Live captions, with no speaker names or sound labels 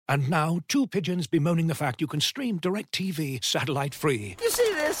And now, two pigeons bemoaning the fact you can stream DirecTV satellite-free. You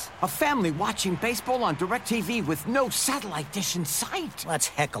see this? A family watching baseball on DirecTV with no satellite dish in sight. Let's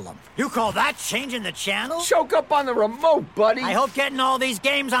heckle them. You call that changing the channel? Choke up on the remote, buddy. I hope getting all these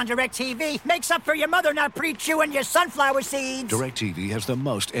games on DirecTV makes up for your mother not pre-chewing your sunflower seeds. DirecTV has the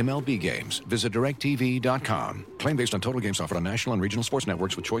most MLB games. Visit DirecTV.com. Claim based on total games offered on national and regional sports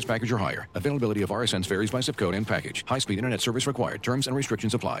networks with choice package or higher. Availability of RSNs varies by zip code and package. High-speed internet service required. Terms and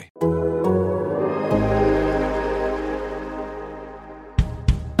restrictions apply.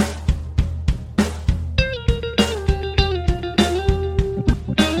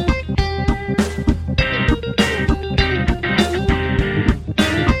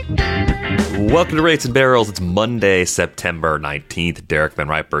 Welcome to Rates and Barrels. It's Monday, September 19th. Derek Van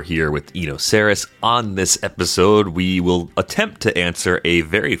Riper here with Eno Saris. On this episode, we will attempt to answer a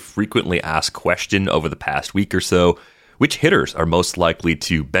very frequently asked question over the past week or so. Which hitters are most likely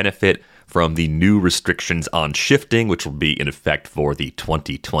to benefit from the new restrictions on shifting, which will be in effect for the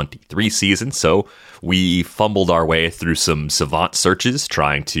 2023 season? So we fumbled our way through some savant searches,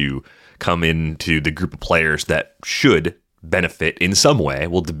 trying to come into the group of players that should benefit in some way.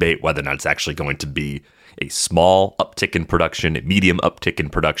 We'll debate whether or not it's actually going to be a small uptick in production, a medium uptick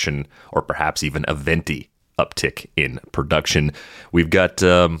in production, or perhaps even a venti uptick in production. We've got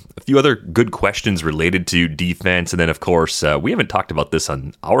a few other good questions related to defense, and then of course we haven't talked about this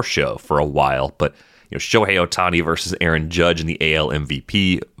on our show for a while, but Shohei Ohtani versus Aaron Judge in the AL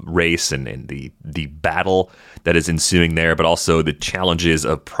MVP race and the battle that is ensuing there, but also the challenges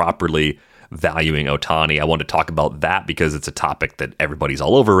of properly valuing Ohtani. I want to talk about that because it's a topic that everybody's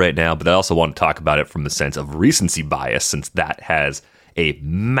all over right now, but I also want to talk about it from the sense of recency bias, since that has a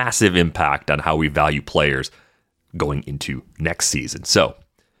massive impact on how we value players going into next season. So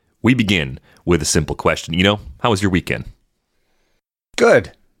we begin with a simple question. How was your weekend?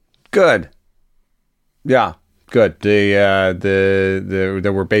 Good. Yeah, good.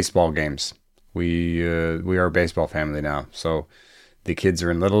 There were baseball games. We are a baseball family now. So the kids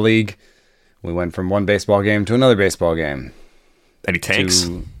are in Little League. We went from one baseball game to another baseball game. Any tanks?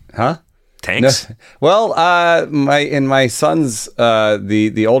 No. Tanks? Well, my son's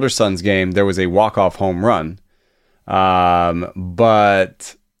the older son's game, there was a walk-off home run,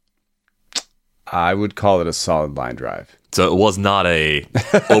 but I would call it a solid line drive. So it was not a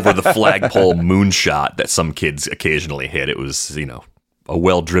over the flagpole moonshot that some kids occasionally hit. It was a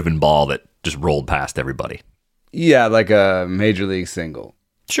well-driven ball that just rolled past everybody. Yeah, like a major league single.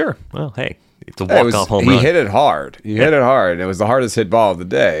 Sure. Well, hey. It's a walk-off home run. He hit it hard. Hit it hard. It was the hardest hit ball of the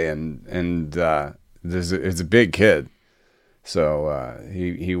day, and it's a big kid, so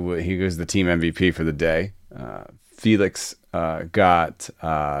he was the team MVP for the day. Felix got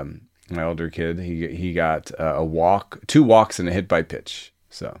my older kid. He got a walk, 2 walks, and a hit by pitch.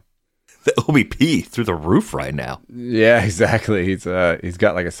 So the OBP through the roof right now. Yeah, exactly. He's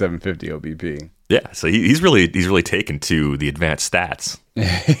got like a 750 OBP. Yeah, so he's really taken to the advanced stats.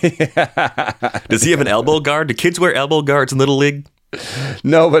 Does he have an elbow guard? Do kids wear elbow guards in Little League?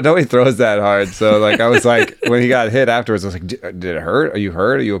 No, but nobody throws that hard. So I was like, when he got hit afterwards, I was like, did it hurt? Are you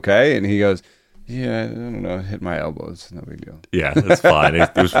hurt? Are you okay? And he goes, yeah, I don't know, hit my elbows. No big deal. Yeah, that's fine. It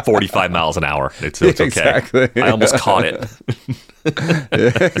was 45 miles an hour. It's okay. Exactly. I almost caught it.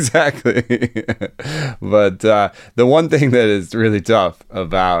 Exactly. But the one thing that is really tough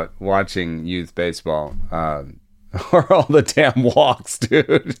about watching youth baseball are all the damn walks,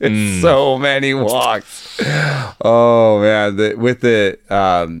 dude. It's so many walks. Oh man, with the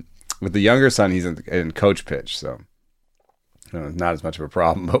younger son, he's in coach pitch, so not as much of a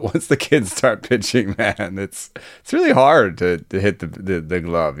problem. But once the kids start pitching, man, it's really hard to hit the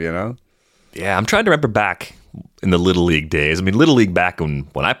glove, Yeah, I'm trying to remember back in the Little League days. I mean, Little League back when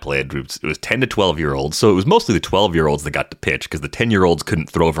I played, it was 10 to 12-year-olds. So it was mostly the 12-year-olds that got to pitch because the 10-year-olds couldn't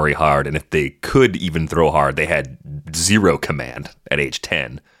throw very hard. And if they could even throw hard, they had zero command at age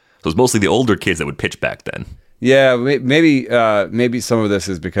 10. So it was mostly the older kids that would pitch back then. Yeah, maybe some of this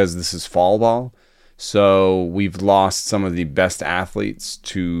is because this is fall ball. So we've lost some of the best athletes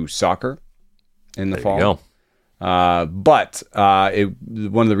to soccer in the fall. You go. But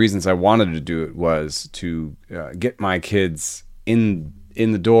one of the reasons I wanted to do it was to get my kids in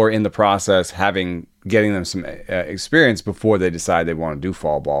the door, in the process, getting them some experience before they decide they want to do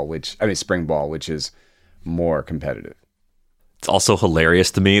spring ball, which is more competitive. It's also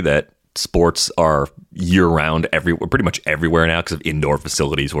hilarious to me that sports are year-round pretty much everywhere now because of indoor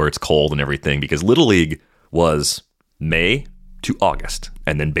facilities where it's cold and everything, because Little League was May to August,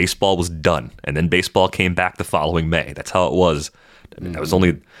 and then baseball was done, and then baseball came back the following May. That's how it was. I mean,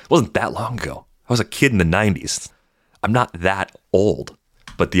 it wasn't that long ago. I was a kid in the 90s. I'm not that old.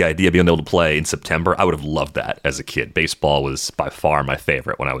 But the idea of being able to play in September, I would have loved that as a kid. Baseball was by far my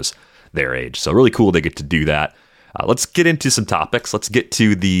favorite when I was their age. So really cool they get to do that. Let's get into some topics. Let's get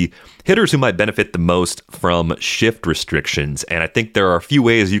to the hitters who might benefit the most from shift restrictions. And I think there are a few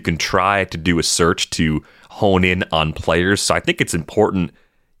ways you can try to do a search to hone in on players. So I think it's important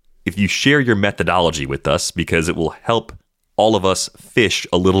if you share your methodology with us, because it will help all of us fish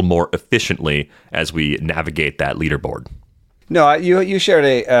a little more efficiently as we navigate that leaderboard. No, you shared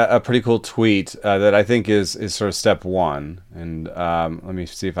a pretty cool tweet that I think is sort of step one. And let me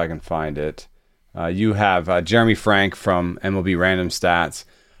see if I can find it. You have Jeremy Frank from MLB Random Stats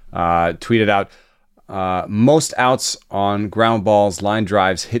tweeted out, most outs on ground balls, line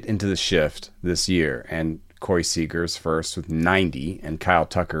drives hit into the shift this year. And Corey Seager's first with 90, and Kyle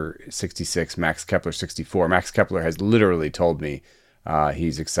Tucker 66, Max Kepler 64. Max Kepler has literally told me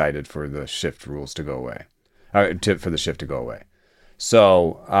he's excited for the shift rules to go away, for the shift to go away.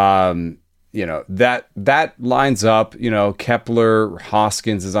 So that lines up. Kepler,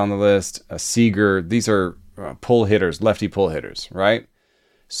 Hoskins is on the list. Seager, these are pull hitters, lefty pull hitters, right?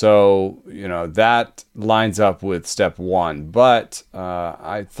 So that lines up with step one. But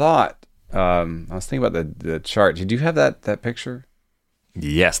I thought. I was thinking about the chart. Did you have that picture?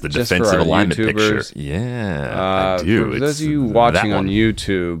 Yes, the defensive alignment picture. Yeah, I do. For those of you watching on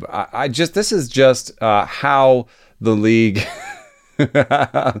YouTube, this is just how the league.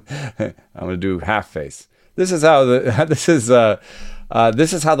 I'm gonna do half face. This is how the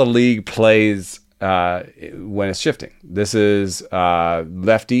league plays when it's shifting. This is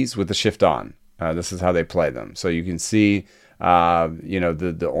lefties with the shift on. This is how they play them. So you can see.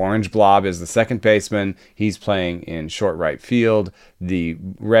 The orange blob is the second baseman. He's playing in short right field. The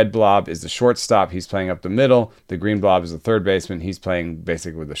red blob is the shortstop. He's playing up the middle. The green blob is the third baseman. He's playing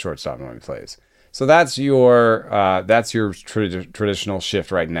basically with the shortstop when he plays. So that's your traditional shift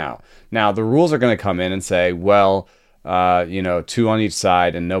right now. Now the rules are going to come in and say, well, 2 on each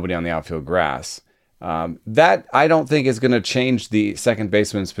side and nobody on the outfield grass. That I don't think is going to change the second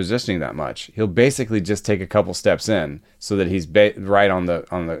baseman's positioning that much. He'll basically just take a couple steps in so that he's right on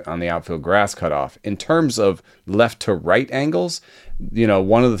the outfield grass cutoff. In terms of left to right angles,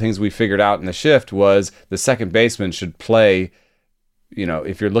 one of the things we figured out in the shift was the second baseman should play.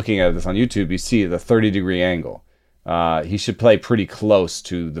 If you're looking at this on YouTube, you see the 30-degree angle. He should play pretty close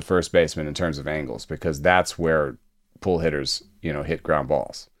to the first baseman in terms of angles, because that's where pull hitters, hit ground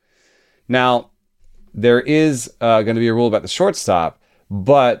balls. Now. There is going to be a rule about the shortstop,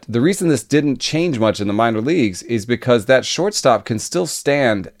 but the reason this didn't change much in the minor leagues is because that shortstop can still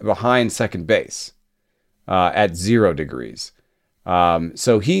stand behind second base at 0 degrees.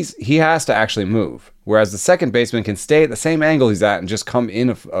 So he has to actually move, whereas the second baseman can stay at the same angle he's at and just come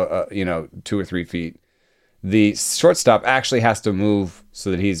in 2 or 3 feet. The shortstop actually has to move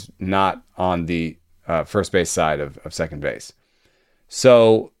so that he's not on the first base side of second base.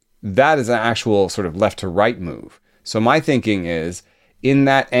 So that is an actual sort of left to right move. So my thinking is, in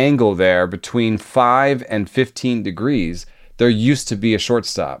that angle there between 5 and 15 degrees, there used to be a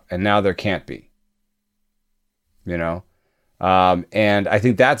shortstop, and now there can't be. And I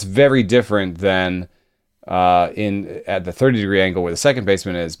think that's very different than at the 30-degree angle where the second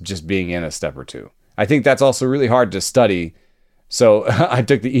baseman is just being in a step or two. I think that's also really hard to study. So I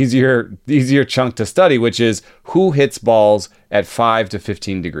took the easier chunk to study, which is who hits balls at 5 to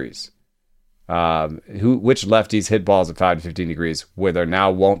 15 degrees. Which lefties hit balls at 5 to 15 degrees where there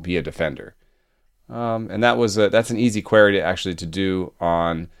now won't be a defender. And that's an easy query to do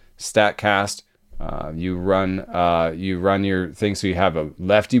on StatCast. You run your thing, so you have a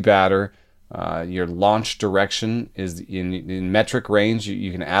lefty batter. Your launch direction is in metric range.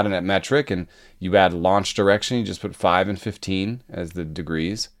 You can add a metric, and you add launch direction. You just put 5 and 15 as the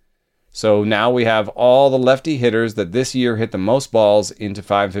degrees. So now we have all the lefty hitters that this year hit the most balls into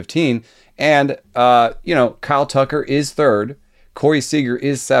 5 and 15. And, Kyle Tucker is third. Corey Seager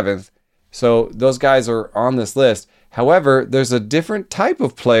is seventh. So those guys are on this list. However, there's a different type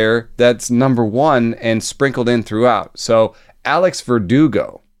of player that's number one and sprinkled in throughout. So Alex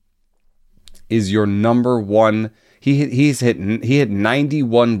Verdugo is your number one. He hit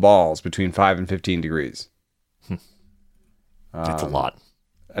 91 balls between 5 and 15 degrees. That's a lot.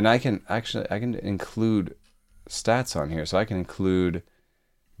 And I can include stats on here. So I can include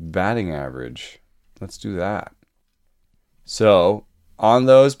batting average. Let's do that. So on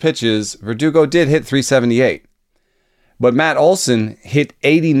those pitches, Verdugo did hit 378. But Matt Olson hit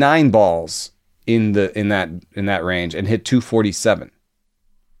 89 balls in that range and hit 247.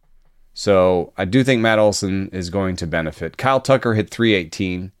 So I do think Matt Olson is going to benefit. Kyle Tucker hit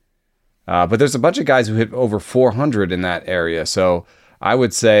 318. But there's a bunch of guys who hit over 400 in that area. So I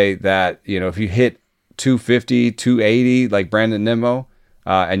would say that, if you hit 250, 280 like Brandon Nimmo,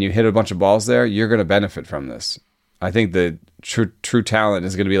 and you hit a bunch of balls there, you're going to benefit from this. I think the true talent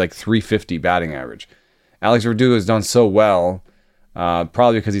is going to be like 350 batting average. Alex Verdugo has done so well,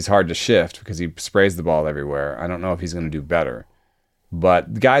 probably because he's hard to shift, because he sprays the ball everywhere. I don't know if he's going to do better.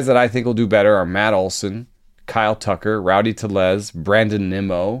 But the guys that I think will do better are Matt Olson, Kyle Tucker, Rowdy Tellez, Brandon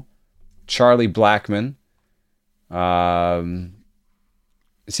Nimmo, Charlie Blackmon. Kyle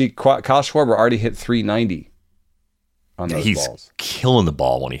Schwarber already hit 390 on those balls. He's killing the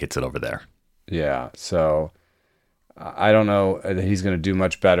ball when he hits it over there. Yeah, so I don't know that he's going to do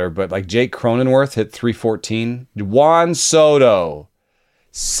much better, but like Jake Cronenworth hit 314. Juan Soto,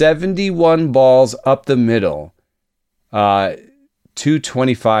 71 balls up the middle,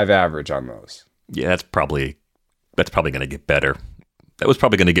 225 average on those. Yeah, that's probably going to get better. That was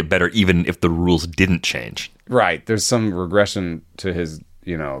probably going to get better even if the rules didn't change. Right. There's some regression to his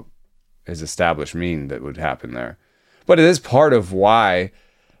established mean that would happen there. But it is part of why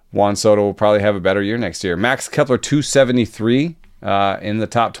Juan Soto will probably have a better year next year. Max Kepler 273 in the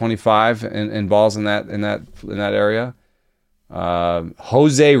top 25 in balls in that area.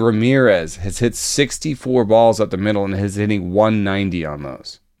 Jose Ramirez has hit 64 balls up the middle and is hitting 190 on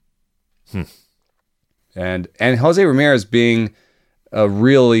those. And Jose Ramirez being a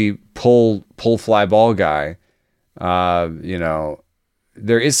really pull fly ball guy, there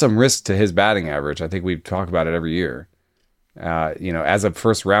is some risk to his batting average. I think we talk about it every year. As a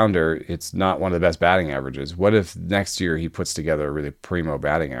first rounder, it's not one of the best batting averages. What if next year he puts together a really primo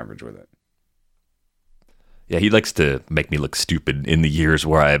batting average with it? Yeah, he likes to make me look stupid in the years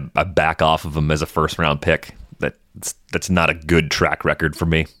where I back off of him as a first round pick. That's not a good track record for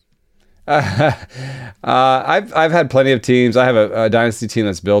me. I've had plenty of teams. I have a dynasty team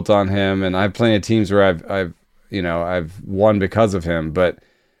that's built on him, and I have plenty of teams where I've won because of him. But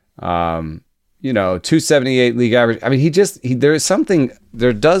 278 league average. I mean,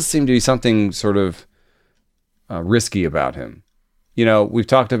 there does seem to be something sort of risky about him. We've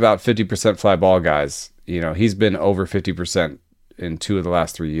talked about 50% fly ball guys. He's been over 50% in 2 of the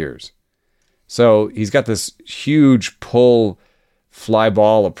last 3 years. So he's got this huge pull fly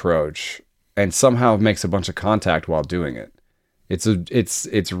ball approach and somehow makes a bunch of contact while doing it.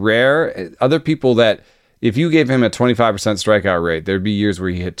 It's rare. Other people that, if you gave him a 25% strikeout rate, there'd be years where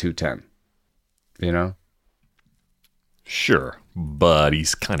he hit 210. Sure, but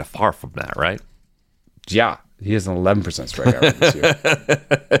he's kind of far from that, right? Yeah, he has an 11% strikeout rate this year.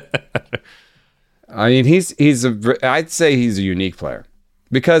 I mean, I'd say he's a unique player,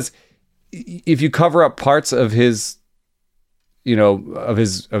 because if you cover up parts of his, of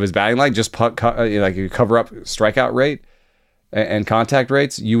his batting line, just like you cover up strikeout rate and contact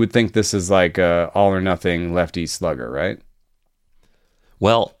rates, you would think this is like a all or nothing lefty slugger, right?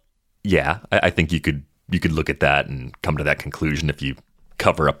 Well, yeah, I think you could look at that and come to that conclusion if you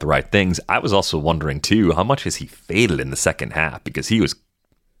cover up the right things. I was also wondering too, how much has he faded in the second half? Because he was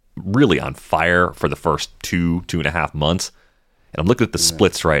really on fire for the first 2.5 months. And I'm looking at the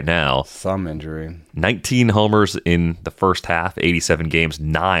splits right now. Thumb injury. 19 homers in the first half, 87 games,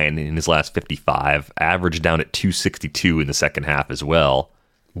 9 in his last 55. Average down at 262 in the second half as well.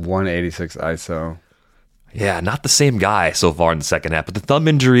 186 ISO. Yeah, not the same guy so far in the second half, but the thumb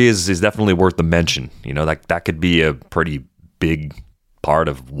injury is definitely worth the mention. That could be a pretty big part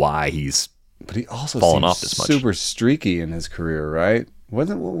of why he's But he also fallen off this much. Super streaky in his career, right? What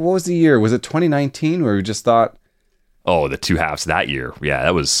was the year? Was it 2019 where we just thought, oh, the 2 halves that year. Yeah,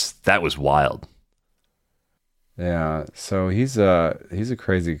 that was wild. Yeah, so he's a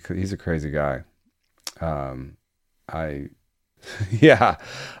crazy guy. Yeah,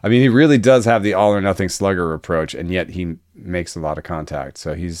 I mean, he really does have the all or nothing slugger approach, and yet he makes a lot of contact.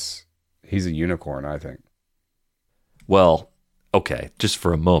 So he's a unicorn, I think. Well, okay, just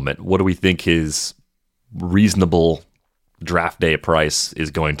for a moment, what do we think his reasonable draft day price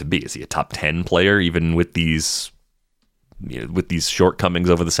is going to be? Is he a top 10 player, even with these shortcomings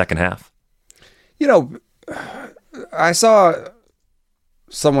over the second half? I saw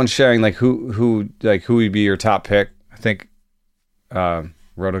someone sharing who would be your top pick. I think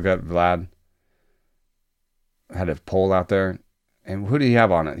Rotogut Vlad had a poll out there, and who did he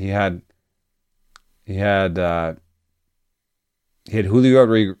have on it? He had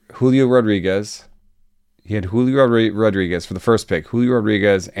Julio Rodriguez. He had Julio Rodriguez for the first pick. Julio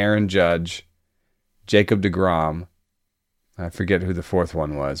Rodriguez, Aaron Judge, Jacob deGrom. I forget who the fourth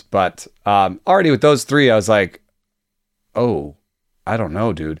one was, but already with those 3, I was like, oh, I don't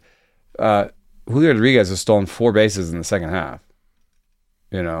know, dude. Julio Rodriguez has stolen 4 bases in the second half.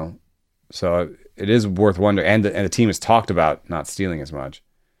 So it is worth wondering. And the team has talked about not stealing as much.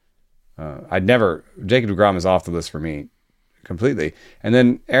 Jacob deGrom is off the list for me completely. And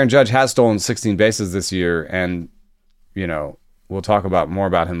then Aaron Judge has stolen 16 bases this year, and we'll talk more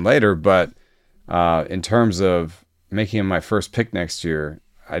about him later. But in terms of making him my first pick next year,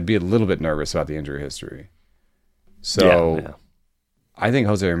 I'd be a little bit nervous about the injury history. So yeah. I think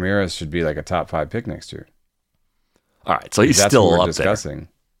Jose Ramirez should be like a top 5 pick next year. All right, so he's still up discussing. There.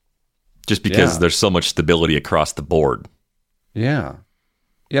 Just because there's so much stability across the board. Yeah.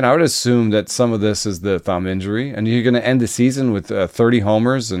 And I would assume that some of this is the thumb injury, and you're going to end the season with 30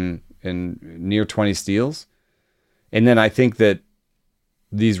 homers and near 20 steals. And then I think that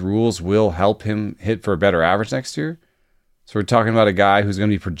these rules will help him hit for a better average next year. So we're talking about a guy who's going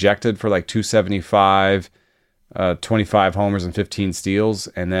to be projected for like 275, 25 homers and 15 steals.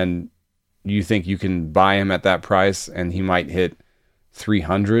 And then you think you can buy him at that price and he might hit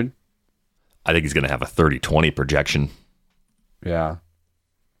 300. I think he's going to have a 30-20 projection. Yeah.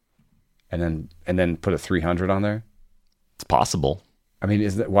 And then put a 300 on there? It's possible. I mean,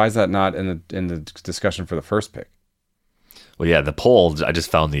 why is that not in the discussion for the first pick? Well, yeah, the poll, I just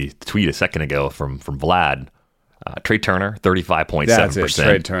found the tweet a second ago from Vlad. Trey Turner, 35.7%. That's it.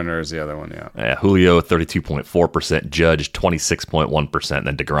 Trey Turner is the other one, yeah. Julio, 32.4%. Judge, 26.1%. And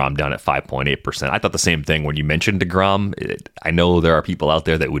then DeGrom down at 5.8%. I thought the same thing when you mentioned DeGrom. I know there are people out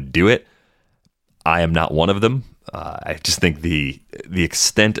there that would do it. I am not one of them. I just think the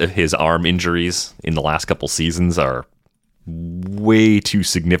extent of his arm injuries in the last couple seasons are way too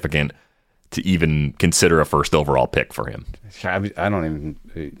significant to even consider a first overall pick for him. I don't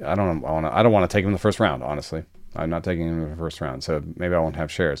want to take him in the first round, honestly. I'm not taking him in the first round, so maybe I won't have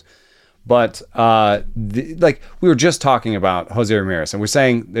shares. But we were just talking about Jose Ramirez, and we're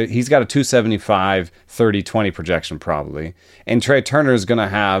saying that he's got a 275, 30-20 projection probably, and Trey Turner is going to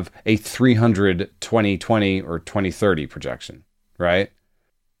have a 300, 20-20 or 20-30 projection, right?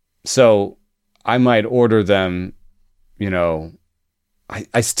 So I might order them,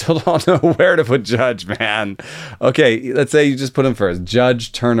 I still don't know where to put Judge, man. Okay, let's say you just put him first.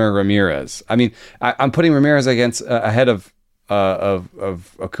 Judge, Turner, Ramirez. I mean, I'm putting Ramirez ahead of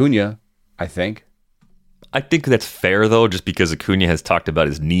Acuna, I think. I think that's fair, though, just because Acuna has talked about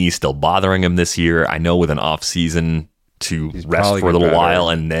his knee still bothering him this year. I know with an off season to rest for a little while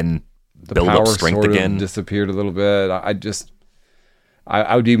and then build up strength again. Disappeared a little bit.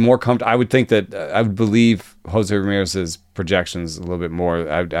 I would be more comfortable. I would think that I would believe Jose Ramirez's projections a little bit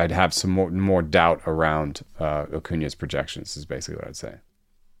more. I'd have some more doubt around Acuna's projections is basically what I'd say.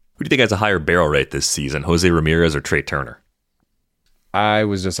 Who do you think has a higher barrel rate this season, Jose Ramirez or Trey Turner? I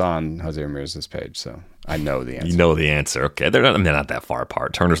was just on Jose Ramirez's page, so I know the answer. You know the answer. Okay, they're not that far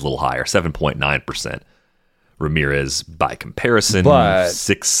apart. Turner's a little higher, 7.9%. Ramirez, by comparison,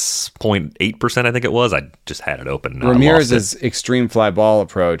 6.8%, I think it was. I just had it open. Ramirez's extreme fly ball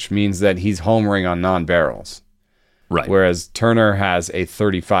approach means that he's homering on non-barrels. Right. Whereas Turner has a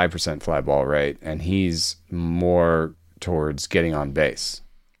 35% fly ball rate, and he's more towards getting on base.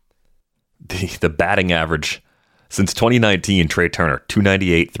 The batting average since 2019, Trey Turner,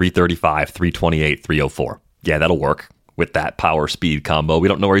 298, 335, 328, 304. Yeah, that'll work with that power speed combo. We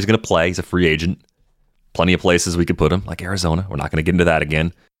don't know where he's going to play. He's a free agent. Plenty of places we could put him, like Arizona. We're not going to get into that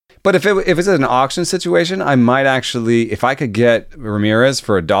again. But if it's an auction situation, I might actually, if I could get Ramirez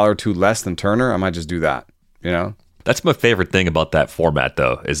for $1 or $2 less than Turner, I might just do that, That's my favorite thing about that format,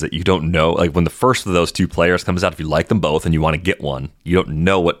 though, is that you don't know, like when the first of those two players comes out, if you like them both and you want to get one, you don't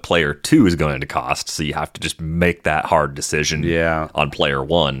know what player 2 is going to cost, so you have to just make that hard decision on player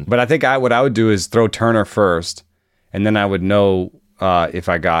 1. But I think what I would do is throw Turner first, and then I would know if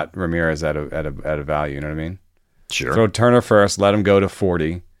I got Ramirez at a value, you know what I mean? Sure. Throw Turner first, let him go to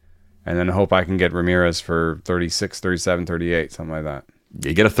 40, and then hope I can get Ramirez for 36, 37, 38, something like that.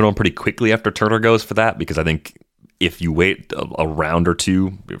 You got to throw him pretty quickly after Turner goes for that, because I think if you wait a round or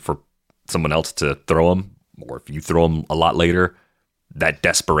two for someone else to throw him, or if you throw him a lot later, that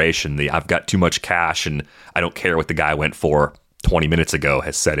desperation, I've got too much cash and I don't care what the guy went for 20 minutes ago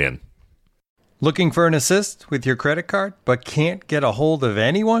has set in. Looking for an assist with your credit card, but can't get a hold of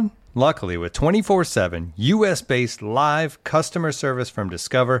anyone? Luckily, with 24/7 U.S.-based live customer service from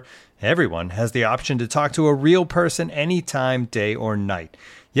Discover, everyone has the option to talk to a real person anytime, day or night.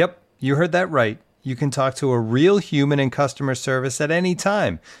 Yep, you heard that right. You can talk to a real human in customer service at any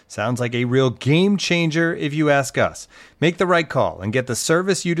time. Sounds like a real game changer if you ask us. Make the right call and get the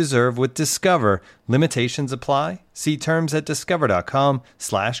service you deserve with Discover. Limitations apply. See terms at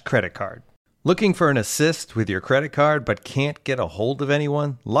discover.com/creditcard. Looking for an assist with your credit card but can't get a hold of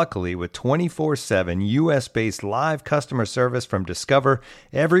anyone? Luckily, with 24/7 US-based live customer service from Discover,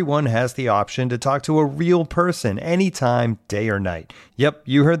 everyone has the option to talk to a real person anytime, day or night. Yep,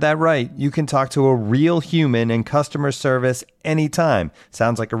 you heard that right. You can talk to a real human in customer service anytime.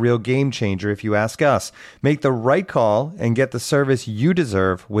 Sounds like a real game changer if you ask us. Make the right call and get the service you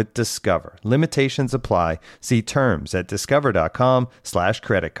deserve with Discover. Limitations apply. See terms at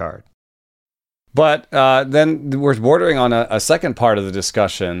discover.com/creditcard. But then we're bordering on a second part of the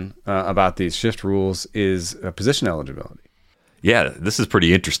discussion about these shift rules is position eligibility. Yeah, this is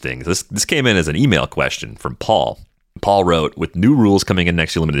pretty interesting. This came in as an email question from Paul. Paul wrote, with new rules coming in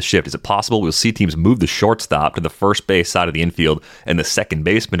next year limited shift, is it possible we'll see teams move the shortstop to the first base side of the infield and the second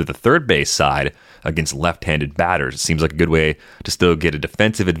baseman to the third base side against left-handed batters? It seems like a good way to still get a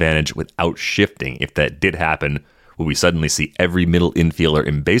defensive advantage without shifting. If that did happen, will we suddenly see every middle infielder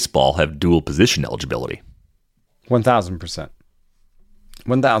in baseball have dual position eligibility? 1,000%.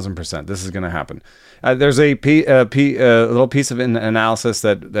 1,000%. This is going to happen. There's a little piece of analysis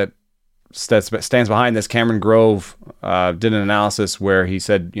that stands behind this. Cameron Grove did an analysis where he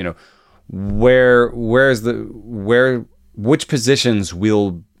said, which positions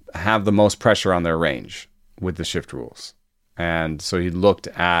will have the most pressure on their range with the shift rules. And so he looked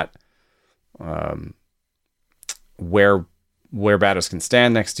at where batters can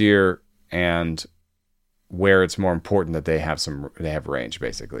stand next year and where it's more important that they have range,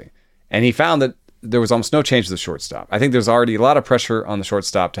 basically. And he found that there was almost no change to the shortstop. I think there's already a lot of pressure on the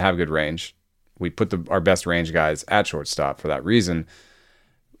shortstop to have good range. We put our best range guys at shortstop for that reason,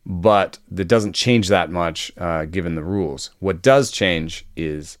 but that doesn't change that much given the rules. What does change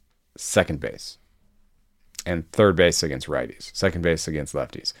is second base and third base against righties, second base against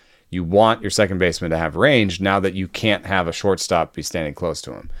lefties. You want your second baseman to have range now that you can't have a shortstop be standing close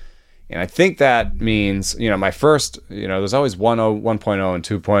to him. And I think that means, my first, there's always 1.0, and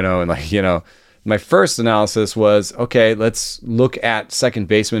 2.0, and my first analysis was, okay, let's look at second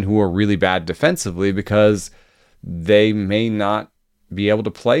basemen who are really bad defensively because they may not be able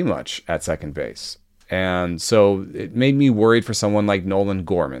to play much at second base. And so it made me worried for someone like Nolan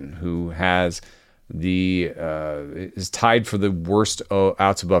Gorman, who is tied for the worst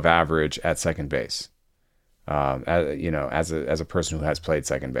outs above average at second base. As a person who has played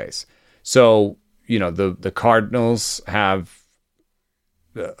second base. So, the Cardinals have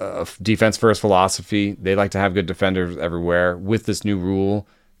a defense first philosophy. They like to have good defenders everywhere. With this new rule,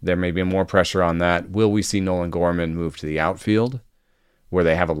 there may be more pressure on that. Will we see Nolan Gorman move to the outfield where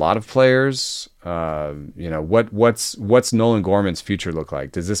they have a lot of players? What's Nolan Gorman's future look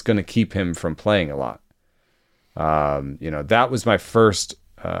like? Is this going to keep him from playing a lot? That was my first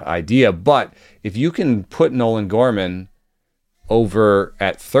idea. But if you can put Nolan Gorman over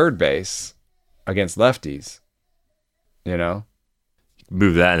at third base against lefties,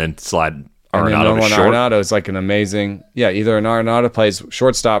 move that and then slide Arenado. And then to short. Arenado is like an amazing, either an Arenado plays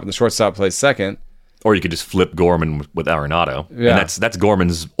shortstop and the shortstop plays second. Or you could just flip Gorman with Arenado. Yeah. And that's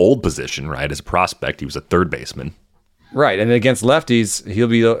Gorman's old position, right? As a prospect, he was a third baseman. Right. And against lefties, he'll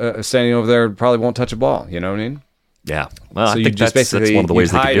be standing over there, probably won't touch a ball. You know what I mean? Yeah. Well, so I think that's one of the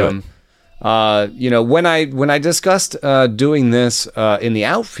ways they could do it. When I discussed doing this in the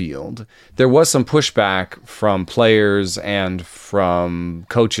outfield, there was some pushback from players and from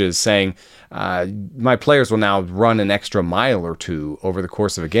coaches saying, my players will now run an extra mile or two over the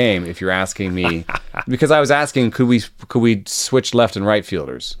course of a game. If you're asking me, because I was asking, could we switch left and right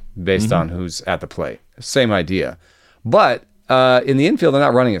fielders based on who's at the plate? Same idea, but in the infield, they're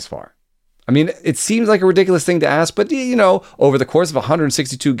not running as far. I mean, it seems like a ridiculous thing to ask, but over the course of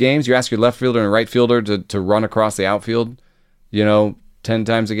 162 games, you ask your left fielder and right fielder to run across the outfield, 10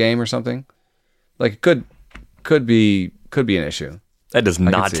 times a game or something. Like it could be an issue. That does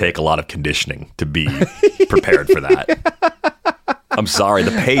not take a lot of conditioning to be prepared for that. I'm sorry,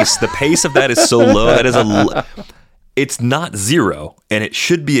 the pace of that is so low. That is it's not zero, and it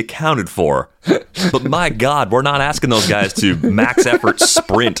should be accounted for. But my God, we're not asking those guys to max effort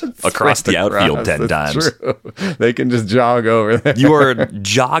sprint across the outfield 10 times. True. They can just jog over there. You are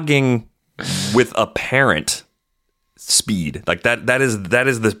jogging with apparent speed. Like that is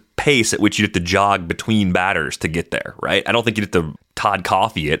the pace at which you have to jog between batters to get there, right? I don't think you have to Todd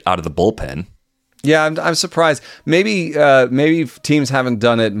Coffey it out of the bullpen. Yeah, I'm surprised. Maybe teams haven't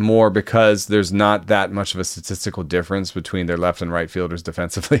done it more because there's not that much of a statistical difference between their left and right fielders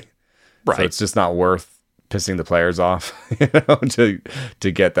defensively. Right. So it's just not worth pissing the players off, to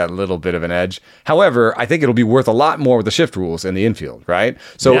get that little bit of an edge. However, I think it'll be worth a lot more with the shift rules in the infield, right?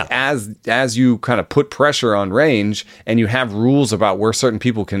 So as you kind of put pressure on range and you have rules about where certain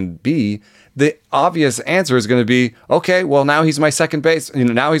people can be, the obvious answer is going to be, okay, well, now he's my second base.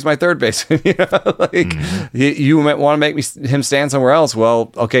 Now he's my third base. You might want to make him stand somewhere else.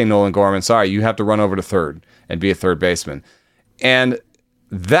 Well, okay, Nolan Gorman, sorry, you have to run over to third and be a third baseman. And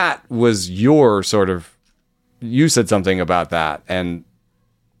that was your sort of, you said something about that. And,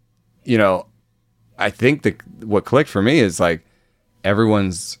 I think what clicked for me is like,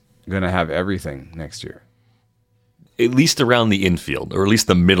 everyone's going to have everything next year. At least around the infield, or at least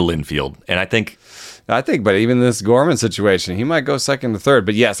the middle infield. And I think, but even this Gorman situation, he might go second to third.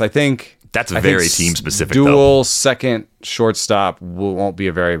 But yes, I think that's very team specific. Dual second shortstop won't be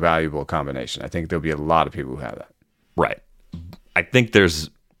a very valuable combination. I think there'll be a lot of people who have that. Right. I think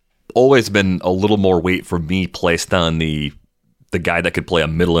there's always been a little more weight for me placed on the guy that could play a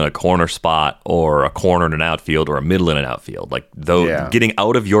middle and a corner spot, or a corner and an outfield, or a middle and an outfield. Like, getting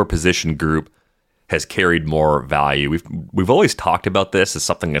out of your position group has carried more value. We've always talked about this as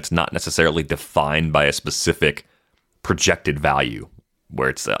something that's not necessarily defined by a specific projected value, where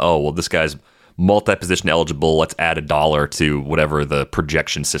it's, this guy's multi-position eligible, let's add $1 to whatever the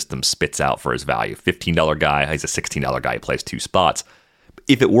projection system spits out for his value. $15 guy, he's a $16 guy, he plays 2 spots.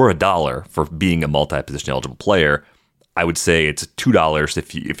 If it were $1 for being a multi-position eligible player, I would say it's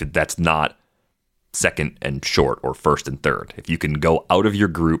 $2 if that's not second and short or first and third. If you can go out of your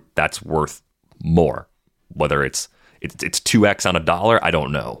group, that's worth more. Whether it's 2x on $1, I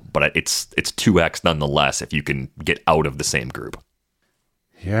don't know, but it's 2x nonetheless if you can get out of the same group.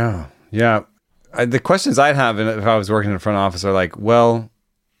 Yeah. The questions I'd have if I was working in the front office are like, well,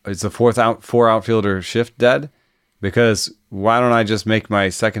 is the four outfielder shift dead? Because why don't I just make my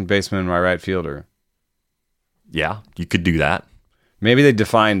second baseman my right fielder? Yeah, you could do that. Maybe they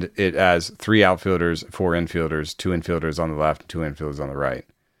defined it as 3 outfielders, 4 infielders, 2 infielders on the left, 2 infielders on the right.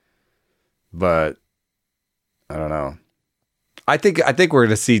 But I don't know. I think we're going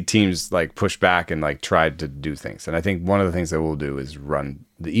to see teams like push back and like try to do things. And I think one of the things that we'll do is run.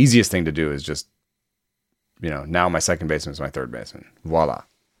 The easiest thing to do is just, now my second baseman is my third baseman. Voila.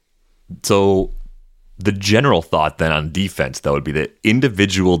 So the general thought then on defense, though, would be that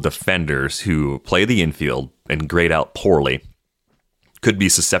individual defenders who play the infield and grade out poorly could be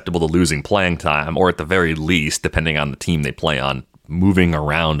susceptible to losing playing time, or at the very least, depending on the team they play on, moving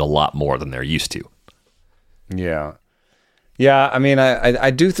around a lot more than they're used to. Yeah. I mean,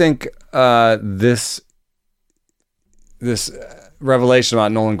 I do think this revelation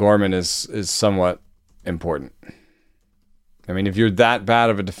about Nolan Gorman is somewhat important. I mean, if you're that bad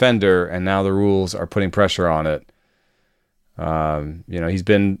of a defender and now the rules are putting pressure on it,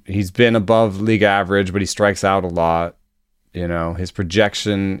 he's been above league average, but he strikes out a lot. His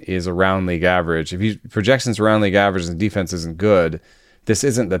projection is around league average. If projection's around league average and defense isn't good, this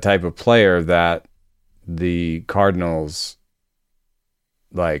isn't the type of player that the Cardinals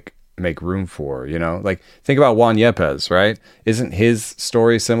make room for. Think about Juan Yepes, right? Isn't his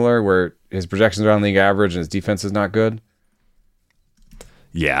story similar, where his projections around league average and his defense is not good?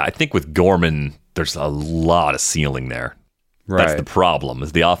 Yeah, I think with Gorman, there's a lot of ceiling there. Right. That's the problem,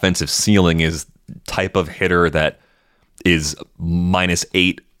 is the offensive ceiling is type of hitter that is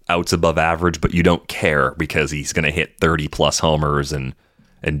 -8 outs above average, but you don't care because he's going to hit 30-plus homers and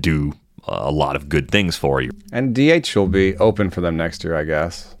do a lot of good things for you. And DH will be open for them next year, I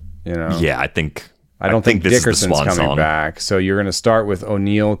guess. Yeah, I don't think this Dickerson's is the coming back. So you're going to start with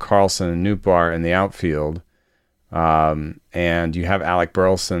O'Neill, Carlson, and Nootbaar in the outfield. And you have Alec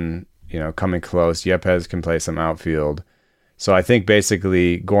Burleson, coming close. Yepes can play some outfield. So I think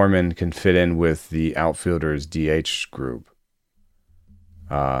basically Gorman can fit in with the outfielders DH group.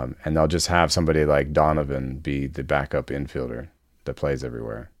 And they'll just have somebody like Donovan be the backup infielder that plays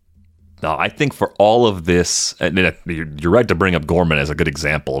everywhere. No, I think for all of this, and you're right to bring up Gorman as a good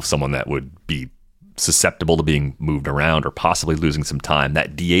example of someone that would be susceptible to being moved around or possibly losing some time.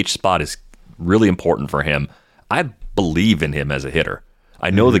 That DH spot is really important for him. I believe in him as a hitter. I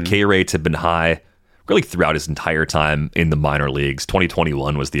know the K rates have been high really throughout his entire time in the minor leagues.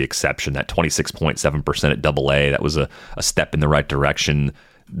 2021 was the exception, that 26.7% at AA. That was a step in the right direction.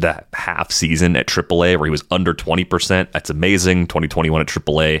 That half season at AAA where he was under 20%, that's amazing. 2021 at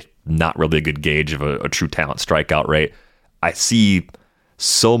AAA, not really a good gauge of a true talent strikeout rate. I see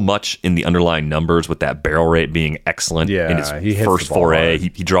so much in the underlying numbers with that barrel rate being excellent in his first foray. He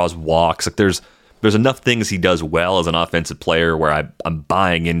draws walks. Like there's enough things he does well as an offensive player where I'm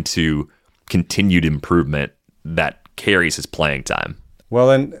buying into continued improvement that carries his playing time. Well,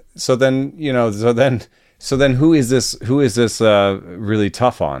 then So then who is this really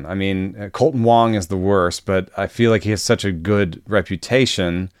tough on? I mean, Colton Wong is the worst, but I feel like he has such a good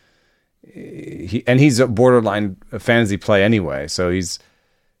reputation. He's a borderline fantasy play anyway. So he's,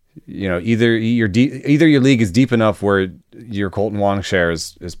 either your league is deep enough where your Colton Wong share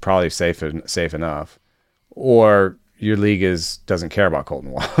is probably safe enough, or your league doesn't care about Colton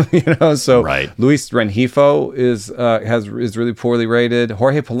Wong, So right. Luis Rengifo is really poorly rated.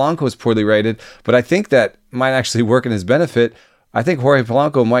 Jorge Polanco is poorly rated, but I think that might actually work in his benefit. I think Jorge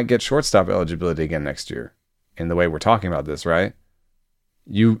Polanco might get shortstop eligibility again next year. In the way we're talking about this, right?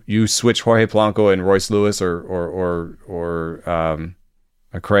 You switch Jorge Polanco and Royce Lewis or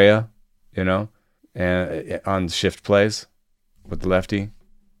Acrea, and on shift plays with the lefty.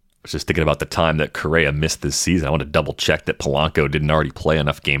 I was just thinking about the time that Correa missed this season. I want to double check that Polanco didn't already play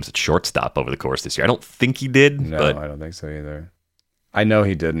enough games at shortstop over the course this year. I don't think he did. No, but I don't think so either. I know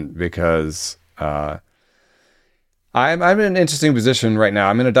he didn't because I'm in an interesting position right now.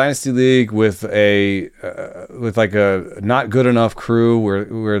 I'm in a dynasty league with a not good enough crew.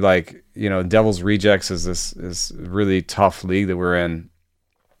 We're like, Devil's Rejects is this really tough league that we're in,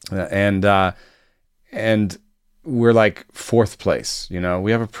 and we're like fourth place.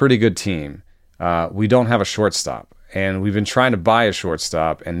 We have a pretty good team. We don't have a shortstop, and we've been trying to buy a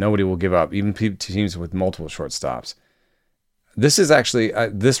shortstop, and nobody will give up, even teams with multiple shortstops. This is actually,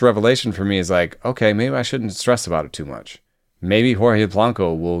 this revelation for me is like, okay, maybe I shouldn't stress about it too much. Maybe Jorge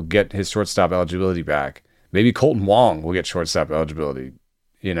Polanco will get his shortstop eligibility back. Maybe Colton Wong will get shortstop eligibility,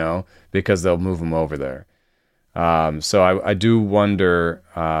 because they'll move him over there. So I do wonder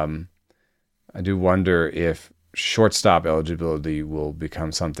if shortstop eligibility will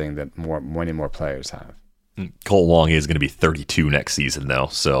become something that many more players have. Cole Wong is going to be 32 next season, though.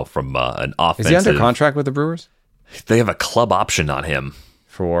 So from an offensive... Is he under contract with the Brewers? They have a club option on him.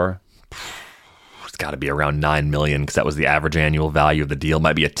 For? It's got to be around $9 million because that was the average annual value of the deal.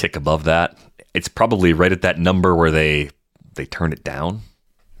 Might be a tick above that. It's probably right at that number where they turn it down.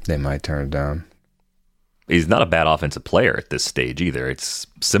 They might turn it down. He's not a bad offensive player at this stage either. It's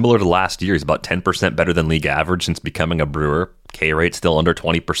similar to last year. He's about 10% better than league average since becoming a Brewer. K rate still under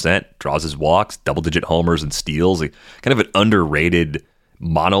 20%. Draws his walks, double-digit homers and steals. Kind of an underrated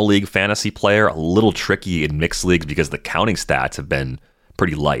mono-league fantasy player. A little tricky in mixed leagues because the counting stats have been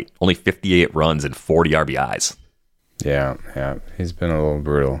pretty light. Only 58 runs and 40 RBIs. Yeah. He's been a little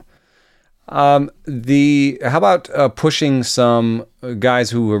brutal. How about pushing some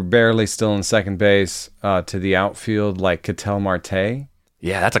guys who were barely still in second base to the outfield, like Ketel Marte?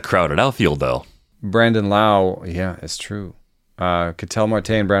 Yeah, that's a crowded outfield, though. Brandon Lau, yeah, it's true. Ketel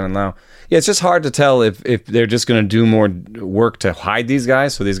Marte and Brandon Lau. Yeah, it's just hard to tell if they're just going to do more work to hide these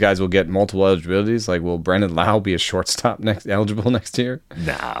guys, so these guys will get multiple eligibilities. Like, will Brandon Lau be a shortstop eligible next year?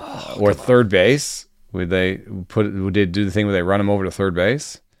 No. Or third base? Would they do the thing where they run him over to third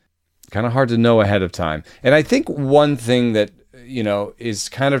base? Kind of hard to know ahead of time. And I think one thing that, is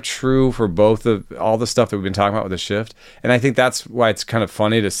kind of true for both of all the stuff that we've been talking about with the shift. And I think that's why it's kind of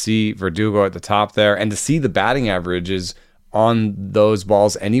funny to see Verdugo at the top there and to see the batting averages on those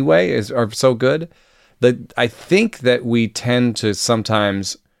balls anyway are so good. That I think that we tend to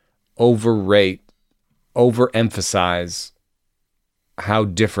sometimes overemphasize how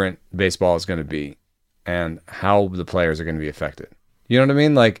different baseball is going to be and how the players are going to be affected. You know what I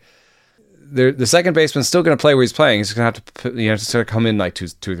mean? Like, the second baseman's still going to play where he's playing. He's going to have to come in like two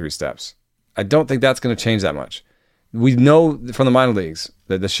or three steps. I don't think that's going to change that much. We know from the minor leagues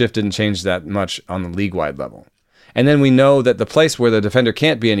that the shift didn't change that much on the league-wide level. And then we know that the place where the defender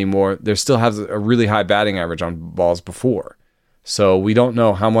can't be anymore, there still has a really high batting average on balls before. So we don't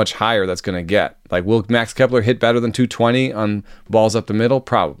know how much higher that's going to get. Like, will Max Kepler hit better than 220 on balls up the middle?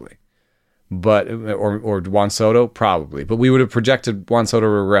 Probably. But or Juan Soto, probably. But we would have projected Juan Soto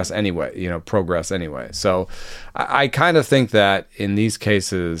progress anyway. So I kind of think that in these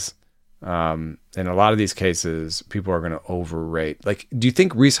cases, in a lot of these cases, people are going to overrate. Like, do you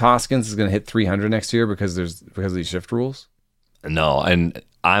think Rhys Hoskins is going to hit 300 next year because of these shift rules? No, and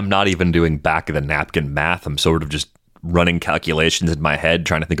I'm not even doing back of the napkin math. I'm sort of just running calculations in my head,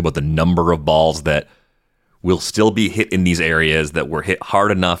 trying to think about the number of balls that will still be hit in these areas that were hit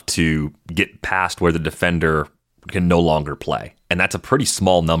hard enough to get past where the defender can no longer play. And that's a pretty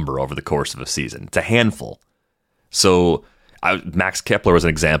small number over the course of a season. It's a handful. So Max Kepler was an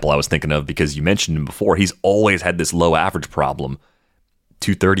example I was thinking of because you mentioned him before. He's always had this low average problem.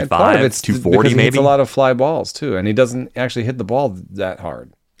 235, 240 he maybe. Hits a lot of fly balls too, and he doesn't actually hit the ball that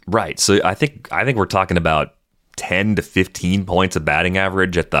hard. Right. So I think we're talking about 10 to 15 points of batting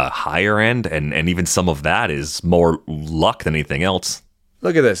average at the higher end, and even some of that is more luck than anything else.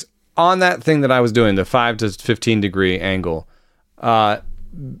 Look at this. on that thing that I was doing, the 5 to 15 degree angle,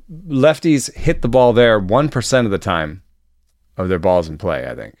 lefties hit the ball there 1% of the time of their balls in play,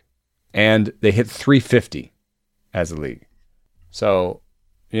 I think. And they hit 350 as a league. So,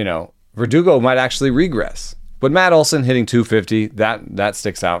 Verdugo might actually regress. But Matt Olson hitting 250, that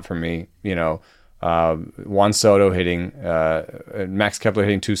sticks out for me. Juan Soto hitting, Max Kepler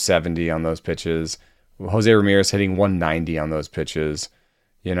hitting 270 on those pitches. Jose Ramirez hitting 190 on those pitches.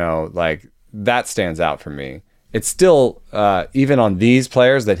 That stands out for me. It's still, even on these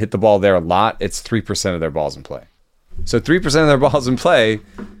players that hit the ball there a lot, it's 3% of their balls in play. So 3% of their balls in play,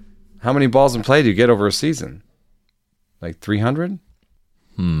 how many balls in play do you get over a season? Like 300?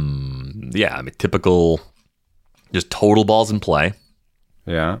 Yeah, I mean, typical, just total balls in play.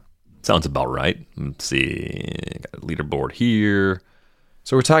 Yeah. Sounds about right. Let's see. Got a leaderboard here.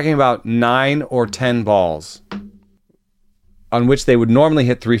 So we're talking about 9 or 10 balls on which they would normally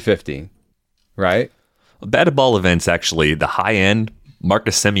hit 350, right? Batted ball events, actually, the high end,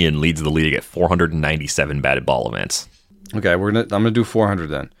 Marcus Semien leads the league at 497 batted ball events. Okay, I'm gonna do 400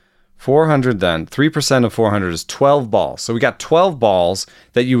 then. 400 then. 3% of 400 is 12 balls. So we got 12 balls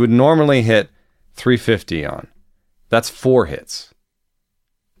that you would normally hit 350 on. That's 4 hits.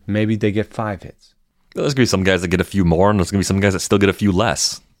 Maybe they get 5 hits. There's going to be some guys that get a few more, and there's going to be some guys that still get a few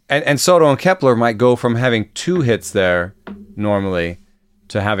less. And Soto and Kepler might go from having 2 hits there normally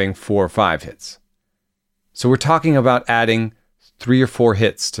to having 4 or 5 hits. So we're talking about adding 3 or 4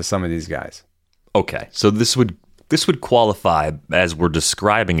 hits to some of these guys. Okay, so this would qualify, as we're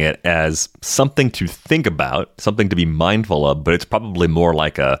describing it, as something to think about, something to be mindful of, but it's probably more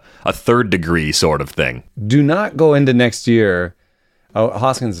like a third degree sort of thing. Do not go into next year. Oh,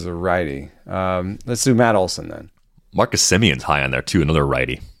 Hoskins is a righty. Let's do Matt Olson then. Marcus Semien's high on there too, another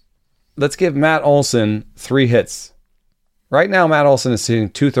righty. Let's give Matt Olson 3 hits. Right now, Matt Olson is hitting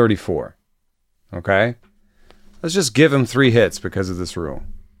 234. Okay? Let's just give him 3 hits because of this rule.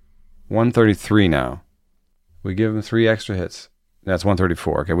 133 now. We give him 3 extra hits. That's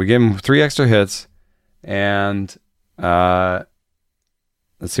 134. Okay, we give him 3 extra hits, and let's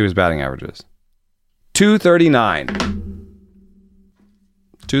see what his batting average is. 239.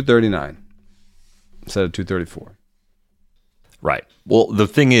 239 instead of 234. Right. Well, the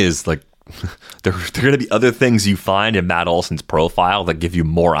thing is, like, there are going to be other things you find in Matt Olson's profile that give you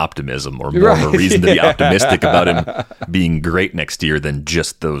more optimism or more of a reason to be optimistic about him being great next year than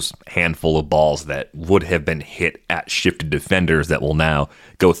just those handful of balls that would have been hit at shifted defenders that will now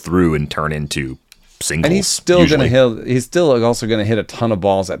go through and turn into singles. And he's still going to hit. He's still also going to hit a ton of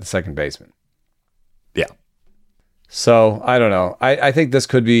balls at the second baseman. Yeah. So I don't know. I think this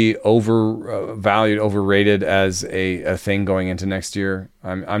could be overvalued, overrated as a thing going into next year.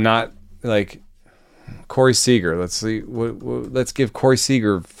 I'm not. Like Corey Seager, let's see. Let's give Corey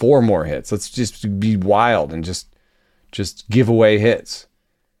Seager 4 more hits. Let's just be wild and just give away hits.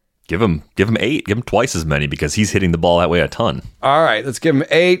 Give him 8. Give him twice as many because he's hitting the ball that way a ton. All right, let's give him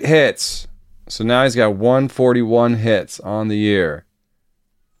 8 hits. So now he's got 141 hits on the year.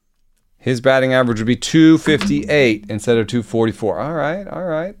 His batting average would be 258 instead of 244. All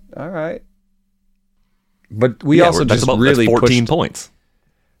right. But we also just really that's 14 pushed, points.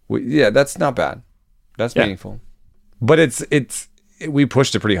 Yeah, that's not bad. That's meaningful. But we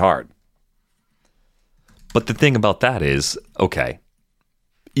pushed it pretty hard. But the thing about that is, okay,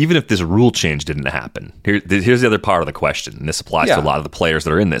 even if this rule change didn't happen, here's the other part of the question, and this applies to a lot of the players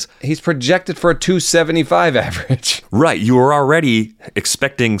that are in this. He's projected for a 275 average. Right, you were already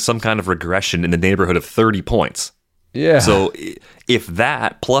expecting some kind of regression in the neighborhood of 30 points. Yeah. So if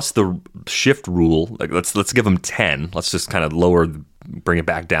that plus the shift rule, like let's give him 10. Let's just kind of bring it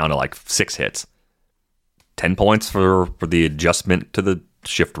back down to like 6 hits. 10 points for the adjustment to the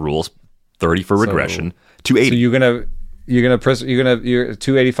shift rules, 30 for regression, 280. So you're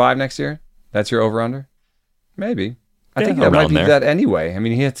 285 next year? That's your over under? Maybe. I think that might be that anyway. I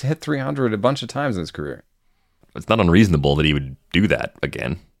mean, he hit 300 a bunch of times in his career. It's not unreasonable that he would do that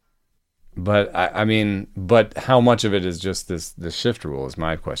again. But I mean, how much of it is just this shift rule is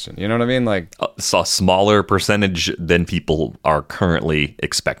my question. You know what I mean? Like a smaller percentage than people are currently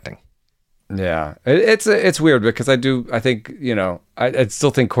expecting. Yeah, it's weird because I think I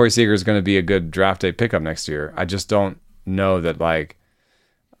still think Corey Seager is going to be a good draft day pickup next year. I just don't know that like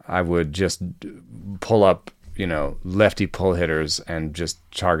I would just pull up lefty pull hitters and just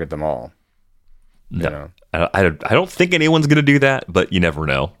target them all. No. I don't think anyone's going to do that, but you never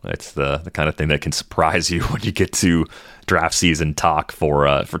know. It's the kind of thing that can surprise you when you get to draft season talk for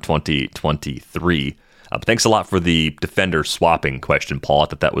 2023. But thanks a lot for the defender swapping question, Paul. I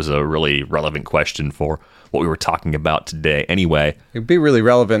thought that was a really relevant question for what we were talking about today anyway. It'd be really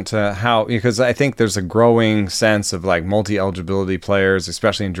relevant to how, because I think there's a growing sense of like multi-eligibility players,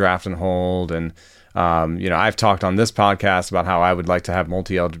 especially in draft and hold. And, I've talked on this podcast about how I would like to have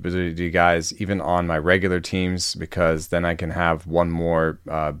multi-eligibility guys even on my regular teams, because then I can have one more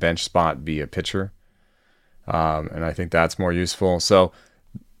bench spot be a pitcher. And I think that's more useful. So,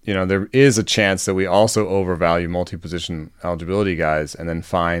 there is a chance that we also overvalue multi-position eligibility guys and then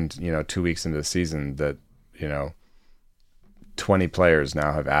find, 2 weeks into the season that, 20 players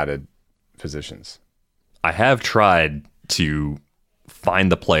now have added positions. I have tried to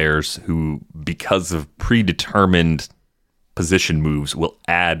find the players who, because of predetermined position moves, will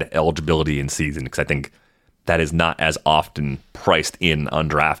add eligibility in season, because I think that is not as often priced in on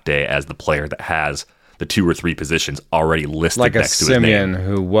draft day as the player that has the 2 or 3 positions already listed like next to his name. Like a Simeon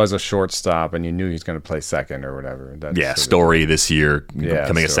who was a shortstop and you knew he's going to play second or whatever. Story this year,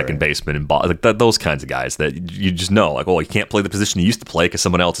 becoming a second baseman, and those kinds of guys that you just know, like, he can't play the position he used to play because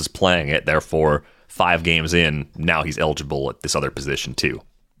someone else is playing it. Therefore, 5 games in, now he's eligible at this other position too.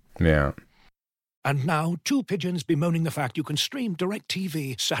 Yeah. And now, 2 pigeons bemoaning the fact you can stream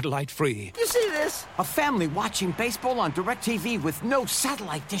DirecTV satellite-free. You see this? A family watching baseball on DirecTV with no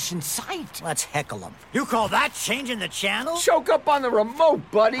satellite dish in sight. Let's heckle them. You call that changing the channel? Choke up on the remote,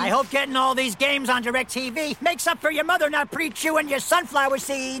 buddy. I hope getting all these games on DirecTV makes up for your mother not pre-chewing your sunflower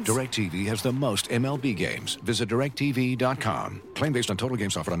seeds. DirecTV has the most MLB games. Visit DirecTV.com. Claim based on total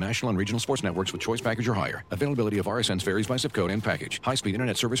games offered on national and regional sports networks with choice package or higher. Availability of RSNs varies by zip code and package. High-speed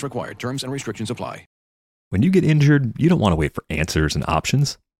internet service required. Terms and restrictions apply. When you get injured, you don't want to wait for answers and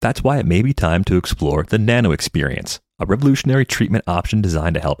options. That's why it may be time to explore the Nano Experience, a revolutionary treatment option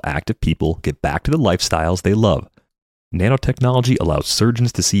designed to help active people get back to the lifestyles they love. Nanotechnology allows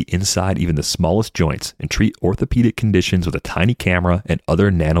surgeons to see inside even the smallest joints and treat orthopedic conditions with a tiny camera and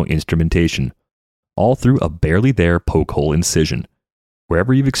other nano instrumentation, all through a barely there poke hole incision.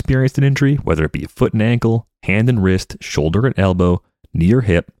 Wherever you've experienced an injury, whether it be a foot and ankle, hand and wrist, shoulder and elbow, knee or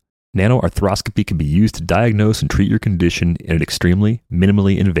hip, nanoarthroscopy can be used to diagnose and treat your condition in an extremely,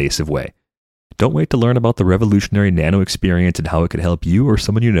 minimally invasive way. Don't wait to learn about the revolutionary Nano Experience and how it could help you or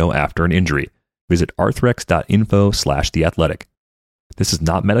someone you know after an injury. Visit arthrex.info/theathletic. This is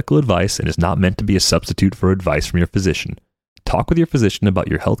not medical advice and is not meant to be a substitute for advice from your physician. Talk with your physician about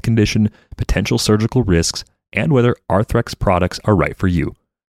your health condition, potential surgical risks, and whether Arthrex products are right for you.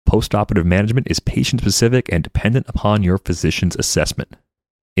 Postoperative management is patient-specific and dependent upon your physician's assessment.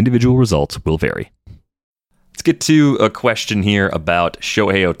 Individual results will vary. Let's get to a question here about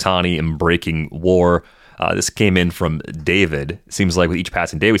Shohei Ohtani and breaking WAR. This came in from David. It seems like with each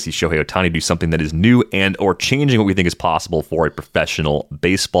passing day, we see Shohei Ohtani do something that is new and or changing what we think is possible for a professional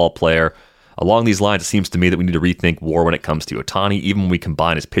baseball player. Along these lines, it seems to me that we need to rethink WAR when it comes to Ohtani. Even when we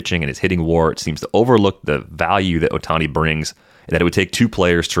combine his pitching and his hitting WAR, it seems to overlook the value that Ohtani brings, and that it would take 2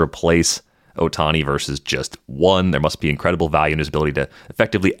 players to replace Ohtani versus just 1. There must be incredible value in his ability to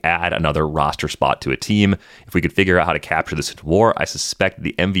effectively add another roster spot to a team. If we could figure out how to capture this in WAR, I suspect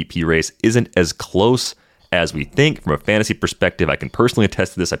the MVP race isn't as close as we think. From a fantasy perspective, I can personally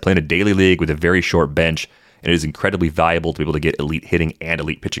attest to this. I play in a daily league with a very short bench, and it is incredibly valuable to be able to get elite hitting and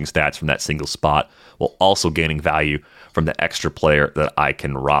elite pitching stats from that single spot, while also gaining value from the extra player that I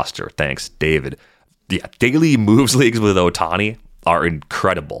can roster. Thanks, David. Yeah, daily moves leagues with Ohtani are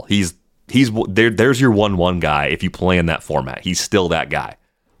incredible. He's there's your 1-1 guy if you play in that format. He's still that guy.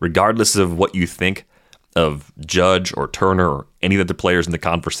 Regardless of what you think of Judge or Turner or any of the other players in the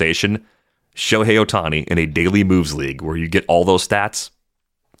conversation, Shohei Ohtani in a daily moves league where you get all those stats,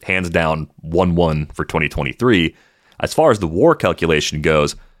 hands down 1-1 for 2023. As far as the WAR calculation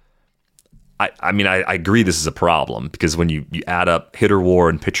goes, I agree this is a problem, because when you add up hitter WAR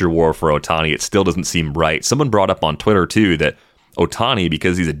and pitcher WAR for Ohtani, it still doesn't seem right. Someone brought up on Twitter too that Ohtani,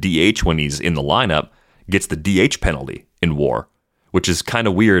 because he's a DH when he's in the lineup, gets the DH penalty in WAR, which is kind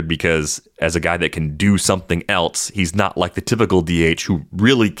of weird because as a guy that can do something else, he's not like the typical DH who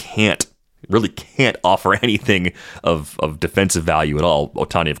really can't offer anything of defensive value at all.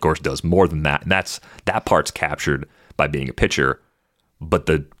 Ohtani, of course, does more than that, and that part's captured by being a pitcher, but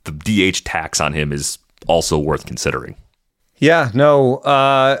the DH tax on him is also worth considering. Yeah, no,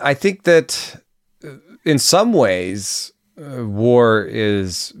 I think that in some ways, WAR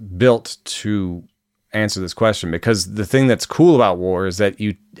is built to answer this question, because the thing that's cool about WAR is that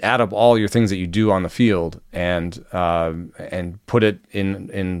you add up all your things that you do on the field and put it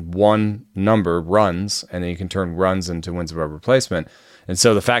in one number, runs, and then you can turn runs into wins above replacement. And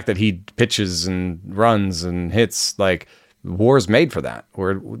so the fact that he pitches and runs and hits, like, WAR is made for that.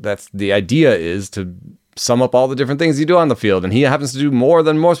 Where that's the idea is to sum up all the different things you do on the field. And he happens to do more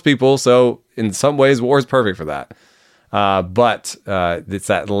than most people. So in some ways, WAR is perfect for that. But it's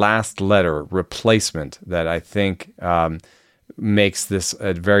that last letter, replacement, that I think makes this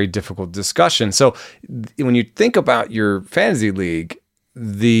a very difficult discussion. So when you think about your fantasy league,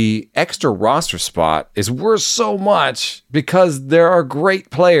 the extra roster spot is worth so much because there are great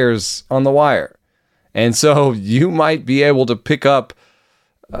players on the wire. And so you might be able to pick up,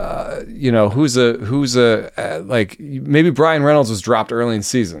 who's like maybe Brian Reynolds was dropped early in the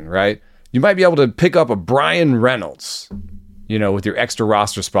season, right? You might be able to pick up a Brian Reynolds, with your extra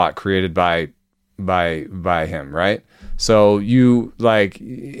roster spot created by him, right? So you like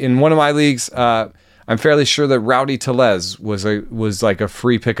in one of my leagues, I'm fairly sure that Rowdy Tellez was like a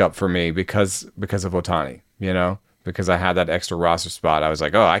free pickup for me because of Ohtani, because I had that extra roster spot. I was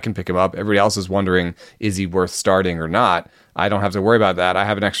like, oh, I can pick him up. Everybody else is wondering, is he worth starting or not? I don't have to worry about that. I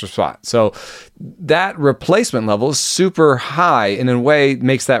have an extra spot. So that replacement level is super high, and in a way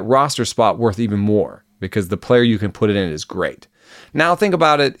makes that roster spot worth even more because the player you can put it in is great. Now think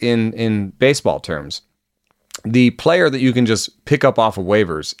about it in baseball terms. The player that you can just pick up off of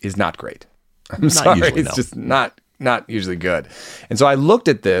waivers is not great. I'm sorry, usually, it's no. just not usually good. And so I looked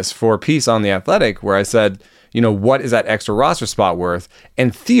at this for a piece on The Athletic where I said, what is that extra roster spot worth?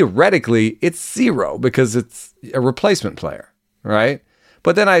 And theoretically, it's 0 because it's a replacement player, right?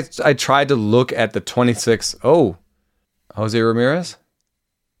 But then I tried to look at the 26. Oh, Jose Ramirez?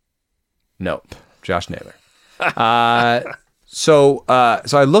 No, Josh Naylor. So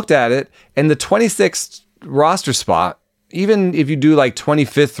I looked at it, and the 26th roster spot, even if you do like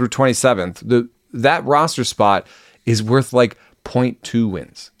 25th through 27th, that roster spot is worth like 0.2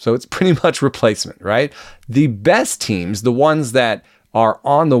 wins. So it's pretty much replacement, right? The best teams, the ones that are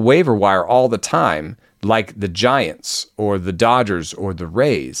on the waiver wire all the time, like the Giants or the Dodgers or the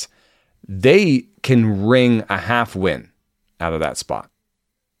Rays, they can wring a half win out of that spot.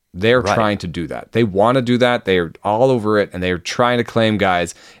 They're trying to do that. They want to do that. They're all over it, and they're trying to claim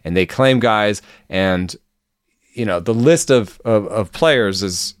guys, and they claim guys, and the list of players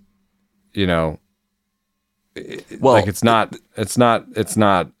is, like it's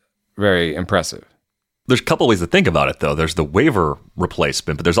not very impressive. There's a couple ways to think about it, though. There's the waiver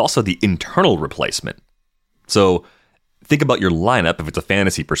replacement, but there's also the internal replacement. So think about your lineup if it's a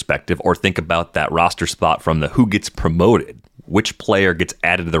fantasy perspective, or think about that roster spot from the who gets promoted. Which player gets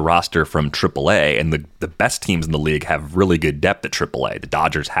added to the roster from AAA, and the best teams in the league have really good depth at AAA. The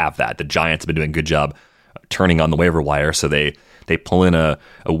Dodgers have that. The Giants have been doing a good job turning on the waiver wire, so they pull in a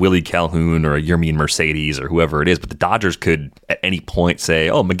Willie Calhoun or a Yermin Mercedes or whoever it is, but the Dodgers could at any point say,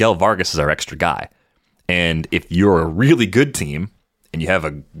 oh, Miguel Vargas is our extra guy. And if you're a really good team and you have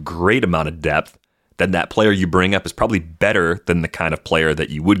a great amount of depth, then that player you bring up is probably better than the kind of player that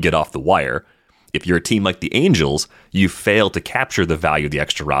you would get off the wire. If you're a team like the Angels, you fail to capture the value of the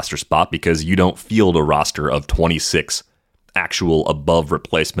extra roster spot because you don't field a roster of 26 actual above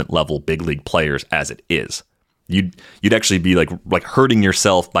replacement level big league players as it is. You'd actually be like hurting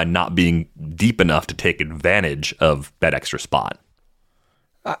yourself by not being deep enough to take advantage of that extra spot.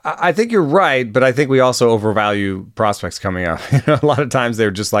 I think you're right, but I think we also overvalue prospects coming up. A lot of times they're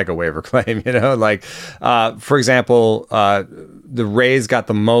just like a waiver claim. For example, the Rays got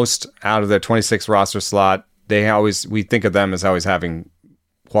the most out of their 26 roster slot. We think of them as always having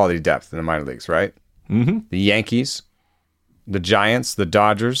quality depth in the minor leagues, right? Mm-hmm. The Yankees, the Giants, the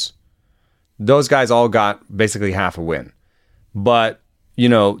Dodgers, those guys all got basically half a win. But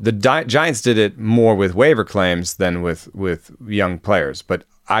the Giants did it more with waiver claims than with young players. But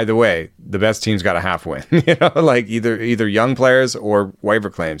either way, the best teams got a half win. Like either young players or waiver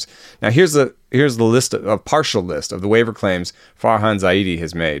claims. Now here's the list, a partial list of the waiver claims Farhan Zaidi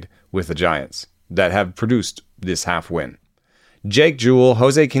has made with the Giants that have produced this half win. Jake Jewell,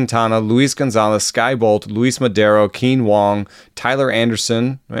 Jose Quintana, Luis Gonzalez, Sky Bolt, Luis Madero, Keen Wong, Tyler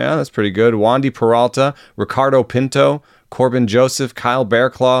Anderson. Yeah, that's pretty good. Wandy Peralta, Ricardo Pinto, Corbin Joseph, Kyle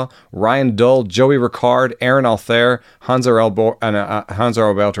Bearclaw, Ryan Dull, Joey Ricard, Aaron Althair, Hanser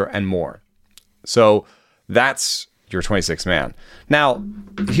Alberto, and more. So that's your 26 man. Now,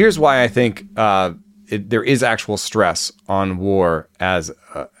 here's why I think there is actual stress on WAR as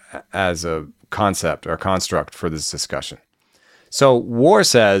a concept or construct for this discussion. So WAR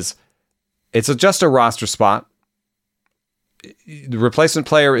says it's just a roster spot. The replacement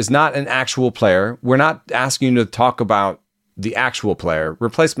player is not an actual player. We're not asking you to talk about the actual player.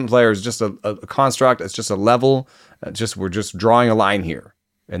 Replacement player is just a construct. It's just a level. We're just drawing a line here,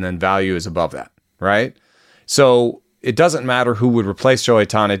 and then value is above that, right? So it doesn't matter who would replace Shohei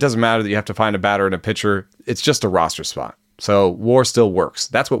Ohtani. It doesn't matter that you have to find a batter and a pitcher. It's just a roster spot. So WAR still works.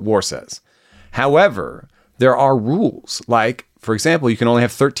 That's what WAR says. However, there are rules. Like, for example, you can only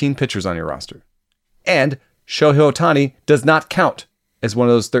have 13 pitchers on your roster. And Shohei Ohtani does not count as one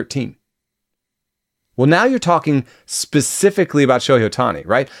of those 13. Well, now you're talking specifically about Shohei Ohtani,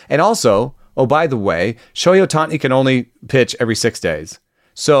 right? And also, oh, by the way, Shohei Ohtani can only pitch every 6 days.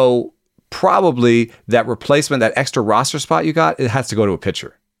 So probably that replacement, that extra roster spot you got, it has to go to a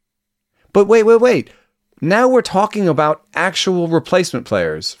pitcher. But wait. Now we're talking about actual replacement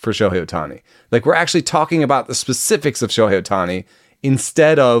players for Shohei Ohtani. Like, we're actually talking about the specifics of Shohei Ohtani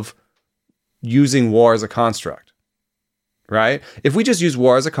instead of using WAR as a construct, right? If we just use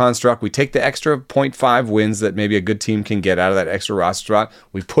WAR as a construct, we take the extra 0.5 wins that maybe a good team can get out of that extra roster spot,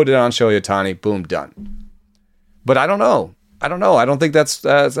 we put it on Shohei Ohtani, boom, done. But I don't know. I don't think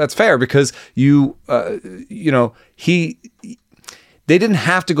that's fair because they didn't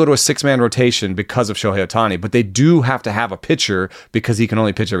have to go to a 6-man rotation because of Shohei Ohtani, but they do have to have a pitcher because he can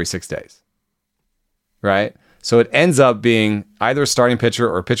only pitch every 6 days, right? So it ends up being either a starting pitcher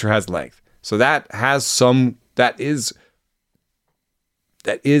or a pitcher has length. So that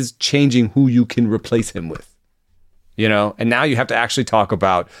is changing who you can replace him with, and now you have to actually talk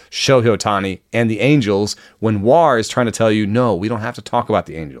about Shohei Ohtani and the Angels when WAR is trying to tell you, no, we don't have to talk about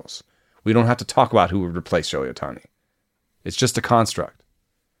the Angels. We don't have to talk about who would replace Shohei Ohtani. It's just a construct.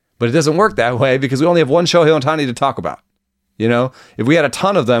 But it doesn't work that way because we only have one Shohei Ohtani to talk about. If we had a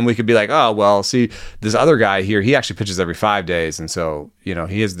ton of them, we could be like, oh, well, see, this other guy here, he actually pitches every 5 days. And so,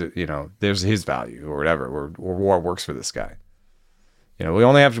 he is, there's his value or whatever, or WAR works for this guy. We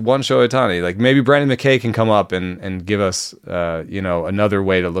only have one Shohei Ohtani. Like, maybe Brandon McKay can come up and give us, another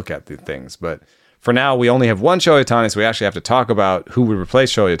way to look at the things. But for now, we only have one Shohei Ohtani, so we actually have to talk about who would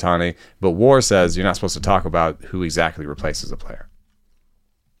replace Shohei Ohtani. But WAR says you're not supposed to talk about who exactly replaces a player.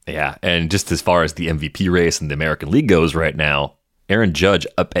 Yeah, and just as far as the MVP race in the American League goes right now, Aaron Judge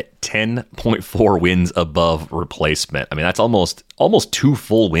up at 10.4 wins above replacement. I mean, that's almost 2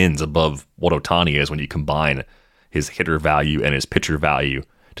 full wins above what Ohtani is when you combine his hitter value and his pitcher value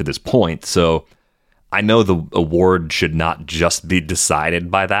to this point. So I know the award should not just be decided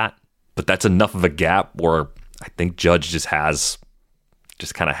by that, but that's enough of a gap where I think Judge just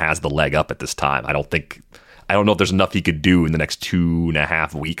kind of has the leg up at this time. I don't know if there's enough he could do in the next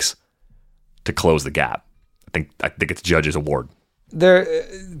 2.5 weeks to close the gap. I think it's Judge's award. There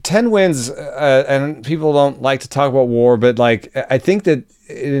 10 wins, and people don't like to talk about WAR, but like I think that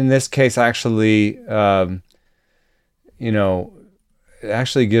in this case, actually, it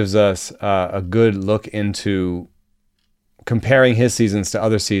actually gives us a good look into comparing his seasons to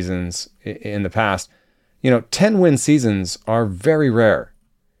other seasons in the past. 10-win seasons are very rare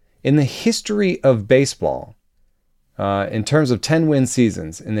in the history of baseball. In terms of 10-win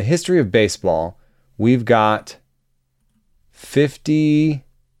seasons, in the history of baseball, we've got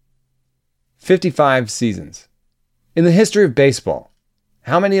 55 seasons. In the history of baseball,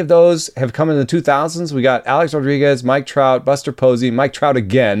 how many of those have come in the 2000s? We got Alex Rodriguez, Mike Trout, Buster Posey, Mike Trout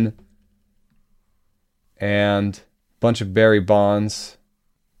again, and a bunch of Barry Bonds.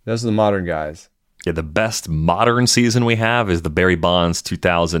 Those are the modern guys. Yeah, the best modern season we have is the Barry Bonds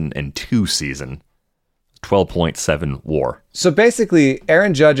 2002 season. 12.7 WAR. So basically,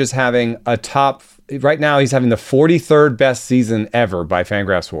 Aaron Judge is having right now he's having the 43rd best season ever by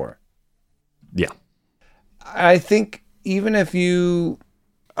Fangraphs WAR. Yeah. I think even if you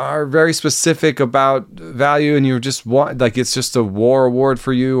are very specific about value and you just want, like, it's just a WAR award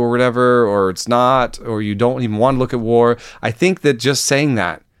for you or whatever, or it's not, or you don't even want to look at WAR, I think that just saying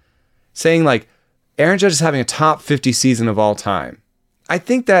like, Aaron Judge is having a top 50 season of all time, I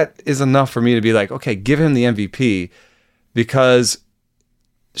think that is enough for me to be like, okay, give him the MVP, because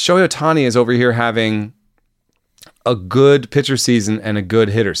Shohei Ohtani is over here having a good pitcher season and a good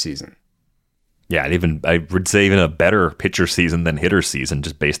hitter season. Yeah, I would say even a better pitcher season than hitter season,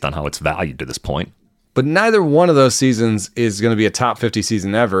 just based on how it's valued to this point. But neither one of those seasons is going to be a top 50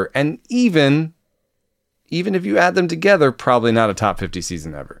 season ever. And even if you add them together, probably not a top 50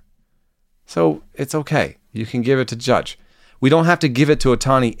 season ever. So it's okay. You can give it to Judge. We don't have to give it to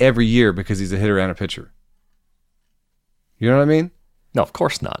Ohtani every year because he's a hitter and a pitcher. You know what I mean? No, of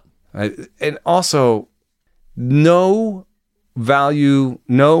course not. And also, no value,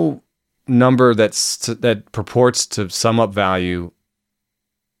 no number that purports to sum up value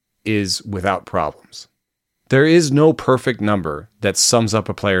is without problems. There is no perfect number that sums up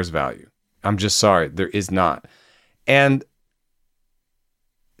a player's value. I'm just sorry, there is not. And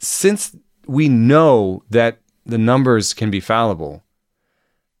since we know that the numbers can be fallible,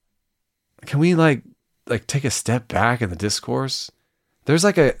 can we like take a step back in the discourse? There's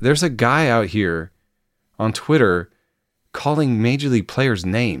a guy out here on Twitter calling major league players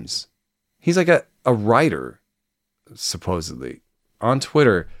names. He's like a writer, supposedly, on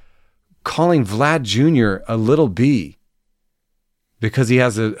Twitter, calling Vlad Jr. a little B because he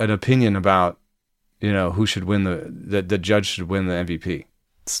has an opinion about, who should win the judge should win the MVP.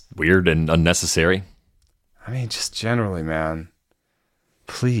 It's weird and unnecessary. I mean, just generally, man.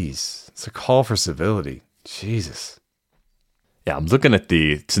 Please. It's a call for civility. Jesus. Yeah, I'm looking at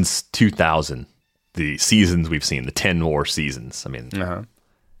since 2000, the seasons we've seen, the 10 more seasons. I mean,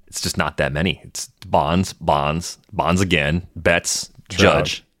 it's just not that many. It's Bonds again, Betts, Trout.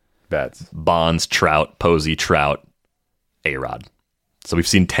 Judge, Betts, Bonds, Trout, Posey, Trout, A-Rod. So we've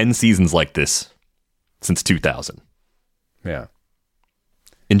seen 10 seasons like this since 2000. Yeah.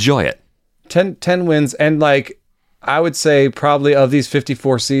 Enjoy it. 10 wins, and I would say probably of these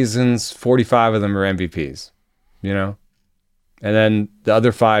 54 seasons, 45 of them are MVPs, And then the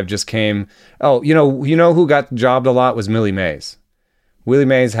other 5 just came. Oh, who got jobbed a lot was Willie Mays. Willie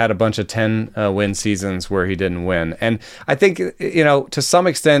Mays had a bunch of 10 win seasons where he didn't win. And I think, to some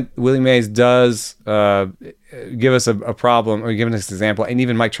extent, Willie Mays does give us a problem, or give us an example, and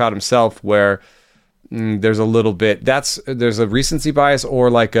even Mike Trout himself, where there's a little bit, there's a recency bias or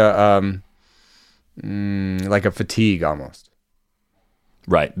like a fatigue almost.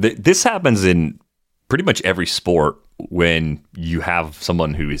 Right. This happens in pretty much every sport when you have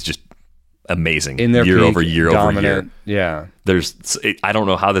someone who is just amazing in their year peak, over year dominant, over year. Yeah. I don't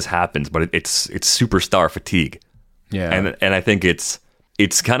know how this happens, but it's superstar fatigue. Yeah. And I think it's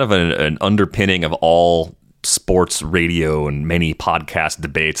kind of an underpinning of all sports radio and many podcast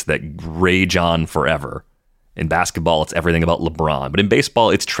debates that rage on forever. In basketball, it's everything about LeBron. But in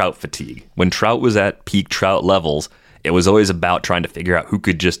baseball, it's Trout fatigue. When Trout was at peak Trout levels, it was always about trying to figure out who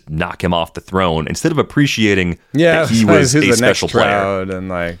could just knock him off the throne instead of appreciating that he was a special player.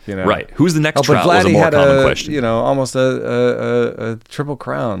 And right. Who's the next Trout was a Vladdy more had common question. Almost a triple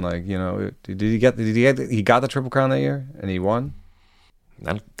crown. Did he got the triple crown that year and he won?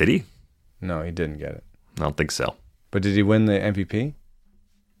 Did he? No, he didn't get it. I don't think so. But did he win the MVP?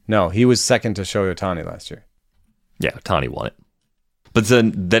 No, he was second to Shohei Ohtani last year. Yeah, Ohtani won it. But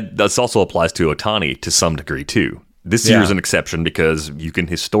then that also applies to Ohtani to some degree too. This year is an exception because you can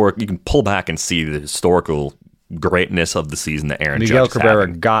pull back and see the historical greatness of the season that Aaron Miguel Judge is Cabrera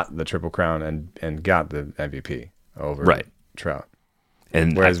having. got the Triple Crown and got the MVP over Trout.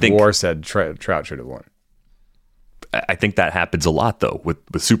 And whereas I think, War said Trout should have won. I think that happens a lot though with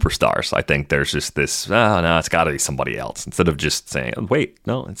superstars. I think there's just this, no, it's got to be somebody else instead of just saying, wait,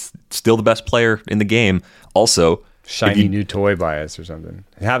 no, it's still the best player in the game. Also, shiny new toy bias or something.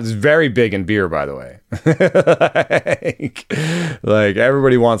 It happens very big in beer, by the way. like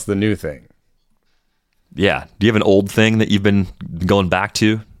everybody wants the new thing. Yeah. Do you have an old thing that you've been going back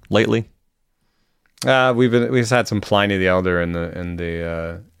to lately? We've had some Pliny the Elder in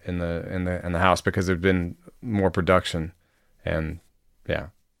the house because there's been more production, and yeah,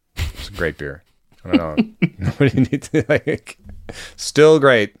 it's a great beer. I don't know. Nobody needs to still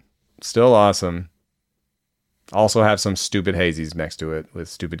great, still awesome. Also have some stupid hazies next to it with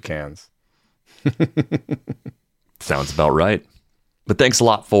stupid cans. Sounds about right. But thanks a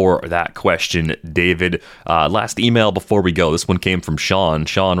lot for that question, David. Last email before we go. This one came from Sean.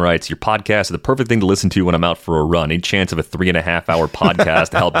 Sean writes, your podcast is the perfect thing to listen to when I'm out for a run. Any chance of a 3.5-hour podcast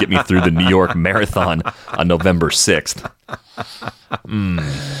to help get me through the New York Marathon on November 6th?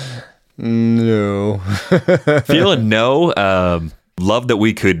 No. Feeling no. Love that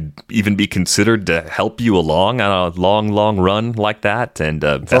we could even be considered to help you along on a long run like that. And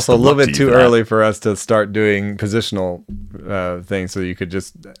it's also a little bit too early for us to start doing positional things, so you could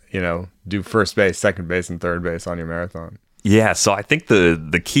just do first base, second base, and third base on your marathon. Yeah, so I think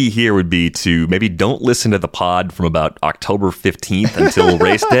the key here would be to maybe don't listen to the pod from about October 15th until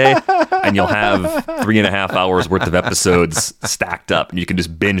race day, and you'll have 3.5 hours worth of episodes stacked up, and you can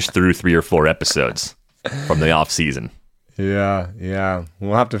just binge through 3 or 4 episodes from the off season. Yeah.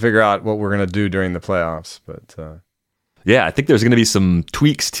 We'll have to figure out what we're going to do during the playoffs, but yeah, I think there's going to be some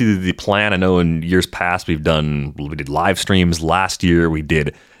tweaks to the plan. I know in years past we did live streams last year. We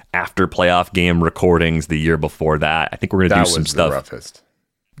did after playoff game recordings the year before that. I think we're going to do some stuff. That was the roughest.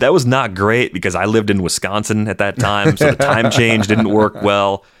 That was not great because I lived in Wisconsin at that time, so the time change didn't work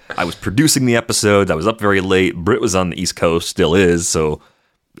well. I was producing the episodes. I was up very late. Britt was on the East Coast, still is, so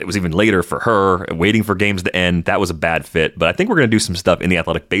it was even later for her, waiting for games to end. That was a bad fit. But I think we're going to do some stuff in the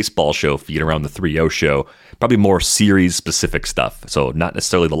Athletic Baseball Show feed around the 3-0 show. Probably more series-specific stuff. So not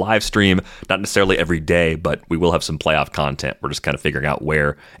necessarily the live stream, not necessarily every day, but we will have some playoff content. We're just kind of figuring out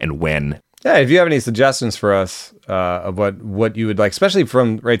where and when. Yeah, if you have any suggestions for us of what you would like, especially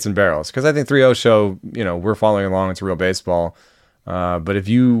from Rates and Barrels, because I think 3-0 show, we're following along. It's real baseball. But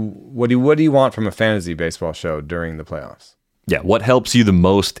what do you want from a fantasy baseball show during the playoffs? Yeah, what helps you the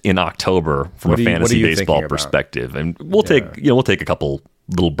most in October from a fantasy baseball perspective? And we'll take a couple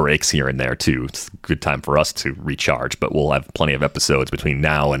little breaks here and there too. It's a good time for us to recharge, but we'll have plenty of episodes between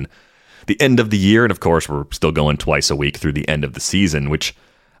now and the end of the year. And of course, we're still going twice a week through the end of the season, which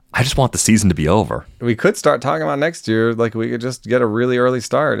I just want the season to be over. We could start talking about next year. Like, we could just get a really early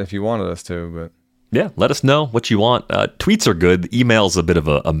start if you wanted us to, but yeah, let us know what you want. Tweets are good. The email's a bit of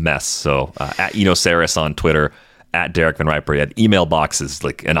a mess. So at Saris on Twitter, at Derek Van Riper. That email box is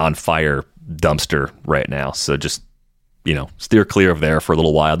like an on fire dumpster right now. So just, steer clear of there for a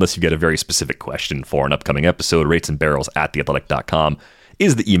little while, unless you get a very specific question for an upcoming episode. ratesandbarrels@theathletic.com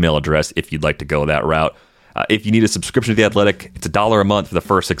is the email address if you'd like to go that route. If you need a subscription to The Athletic, it's $1 a month for the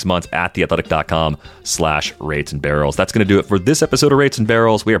first 6 months at theathletic.com/ratesandbarrels. That's going to do it for this episode of Rates and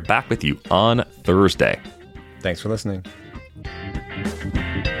Barrels. We are back with you on Thursday. Thanks for listening.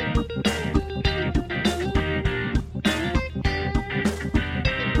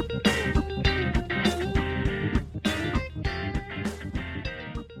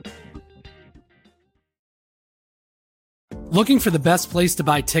 Looking for the best place to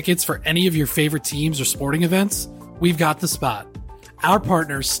buy tickets for any of your favorite teams or sporting events? We've got the spot. Our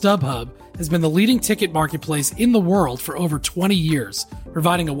partner, StubHub, has been the leading ticket marketplace in the world for over 20 years,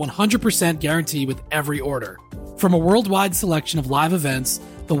 providing a 100% guarantee with every order. From a worldwide selection of live events,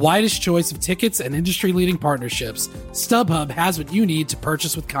 the widest choice of tickets, and industry-leading partnerships, StubHub has what you need to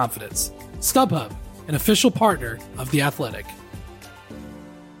purchase with confidence. StubHub, an official partner of The Athletic.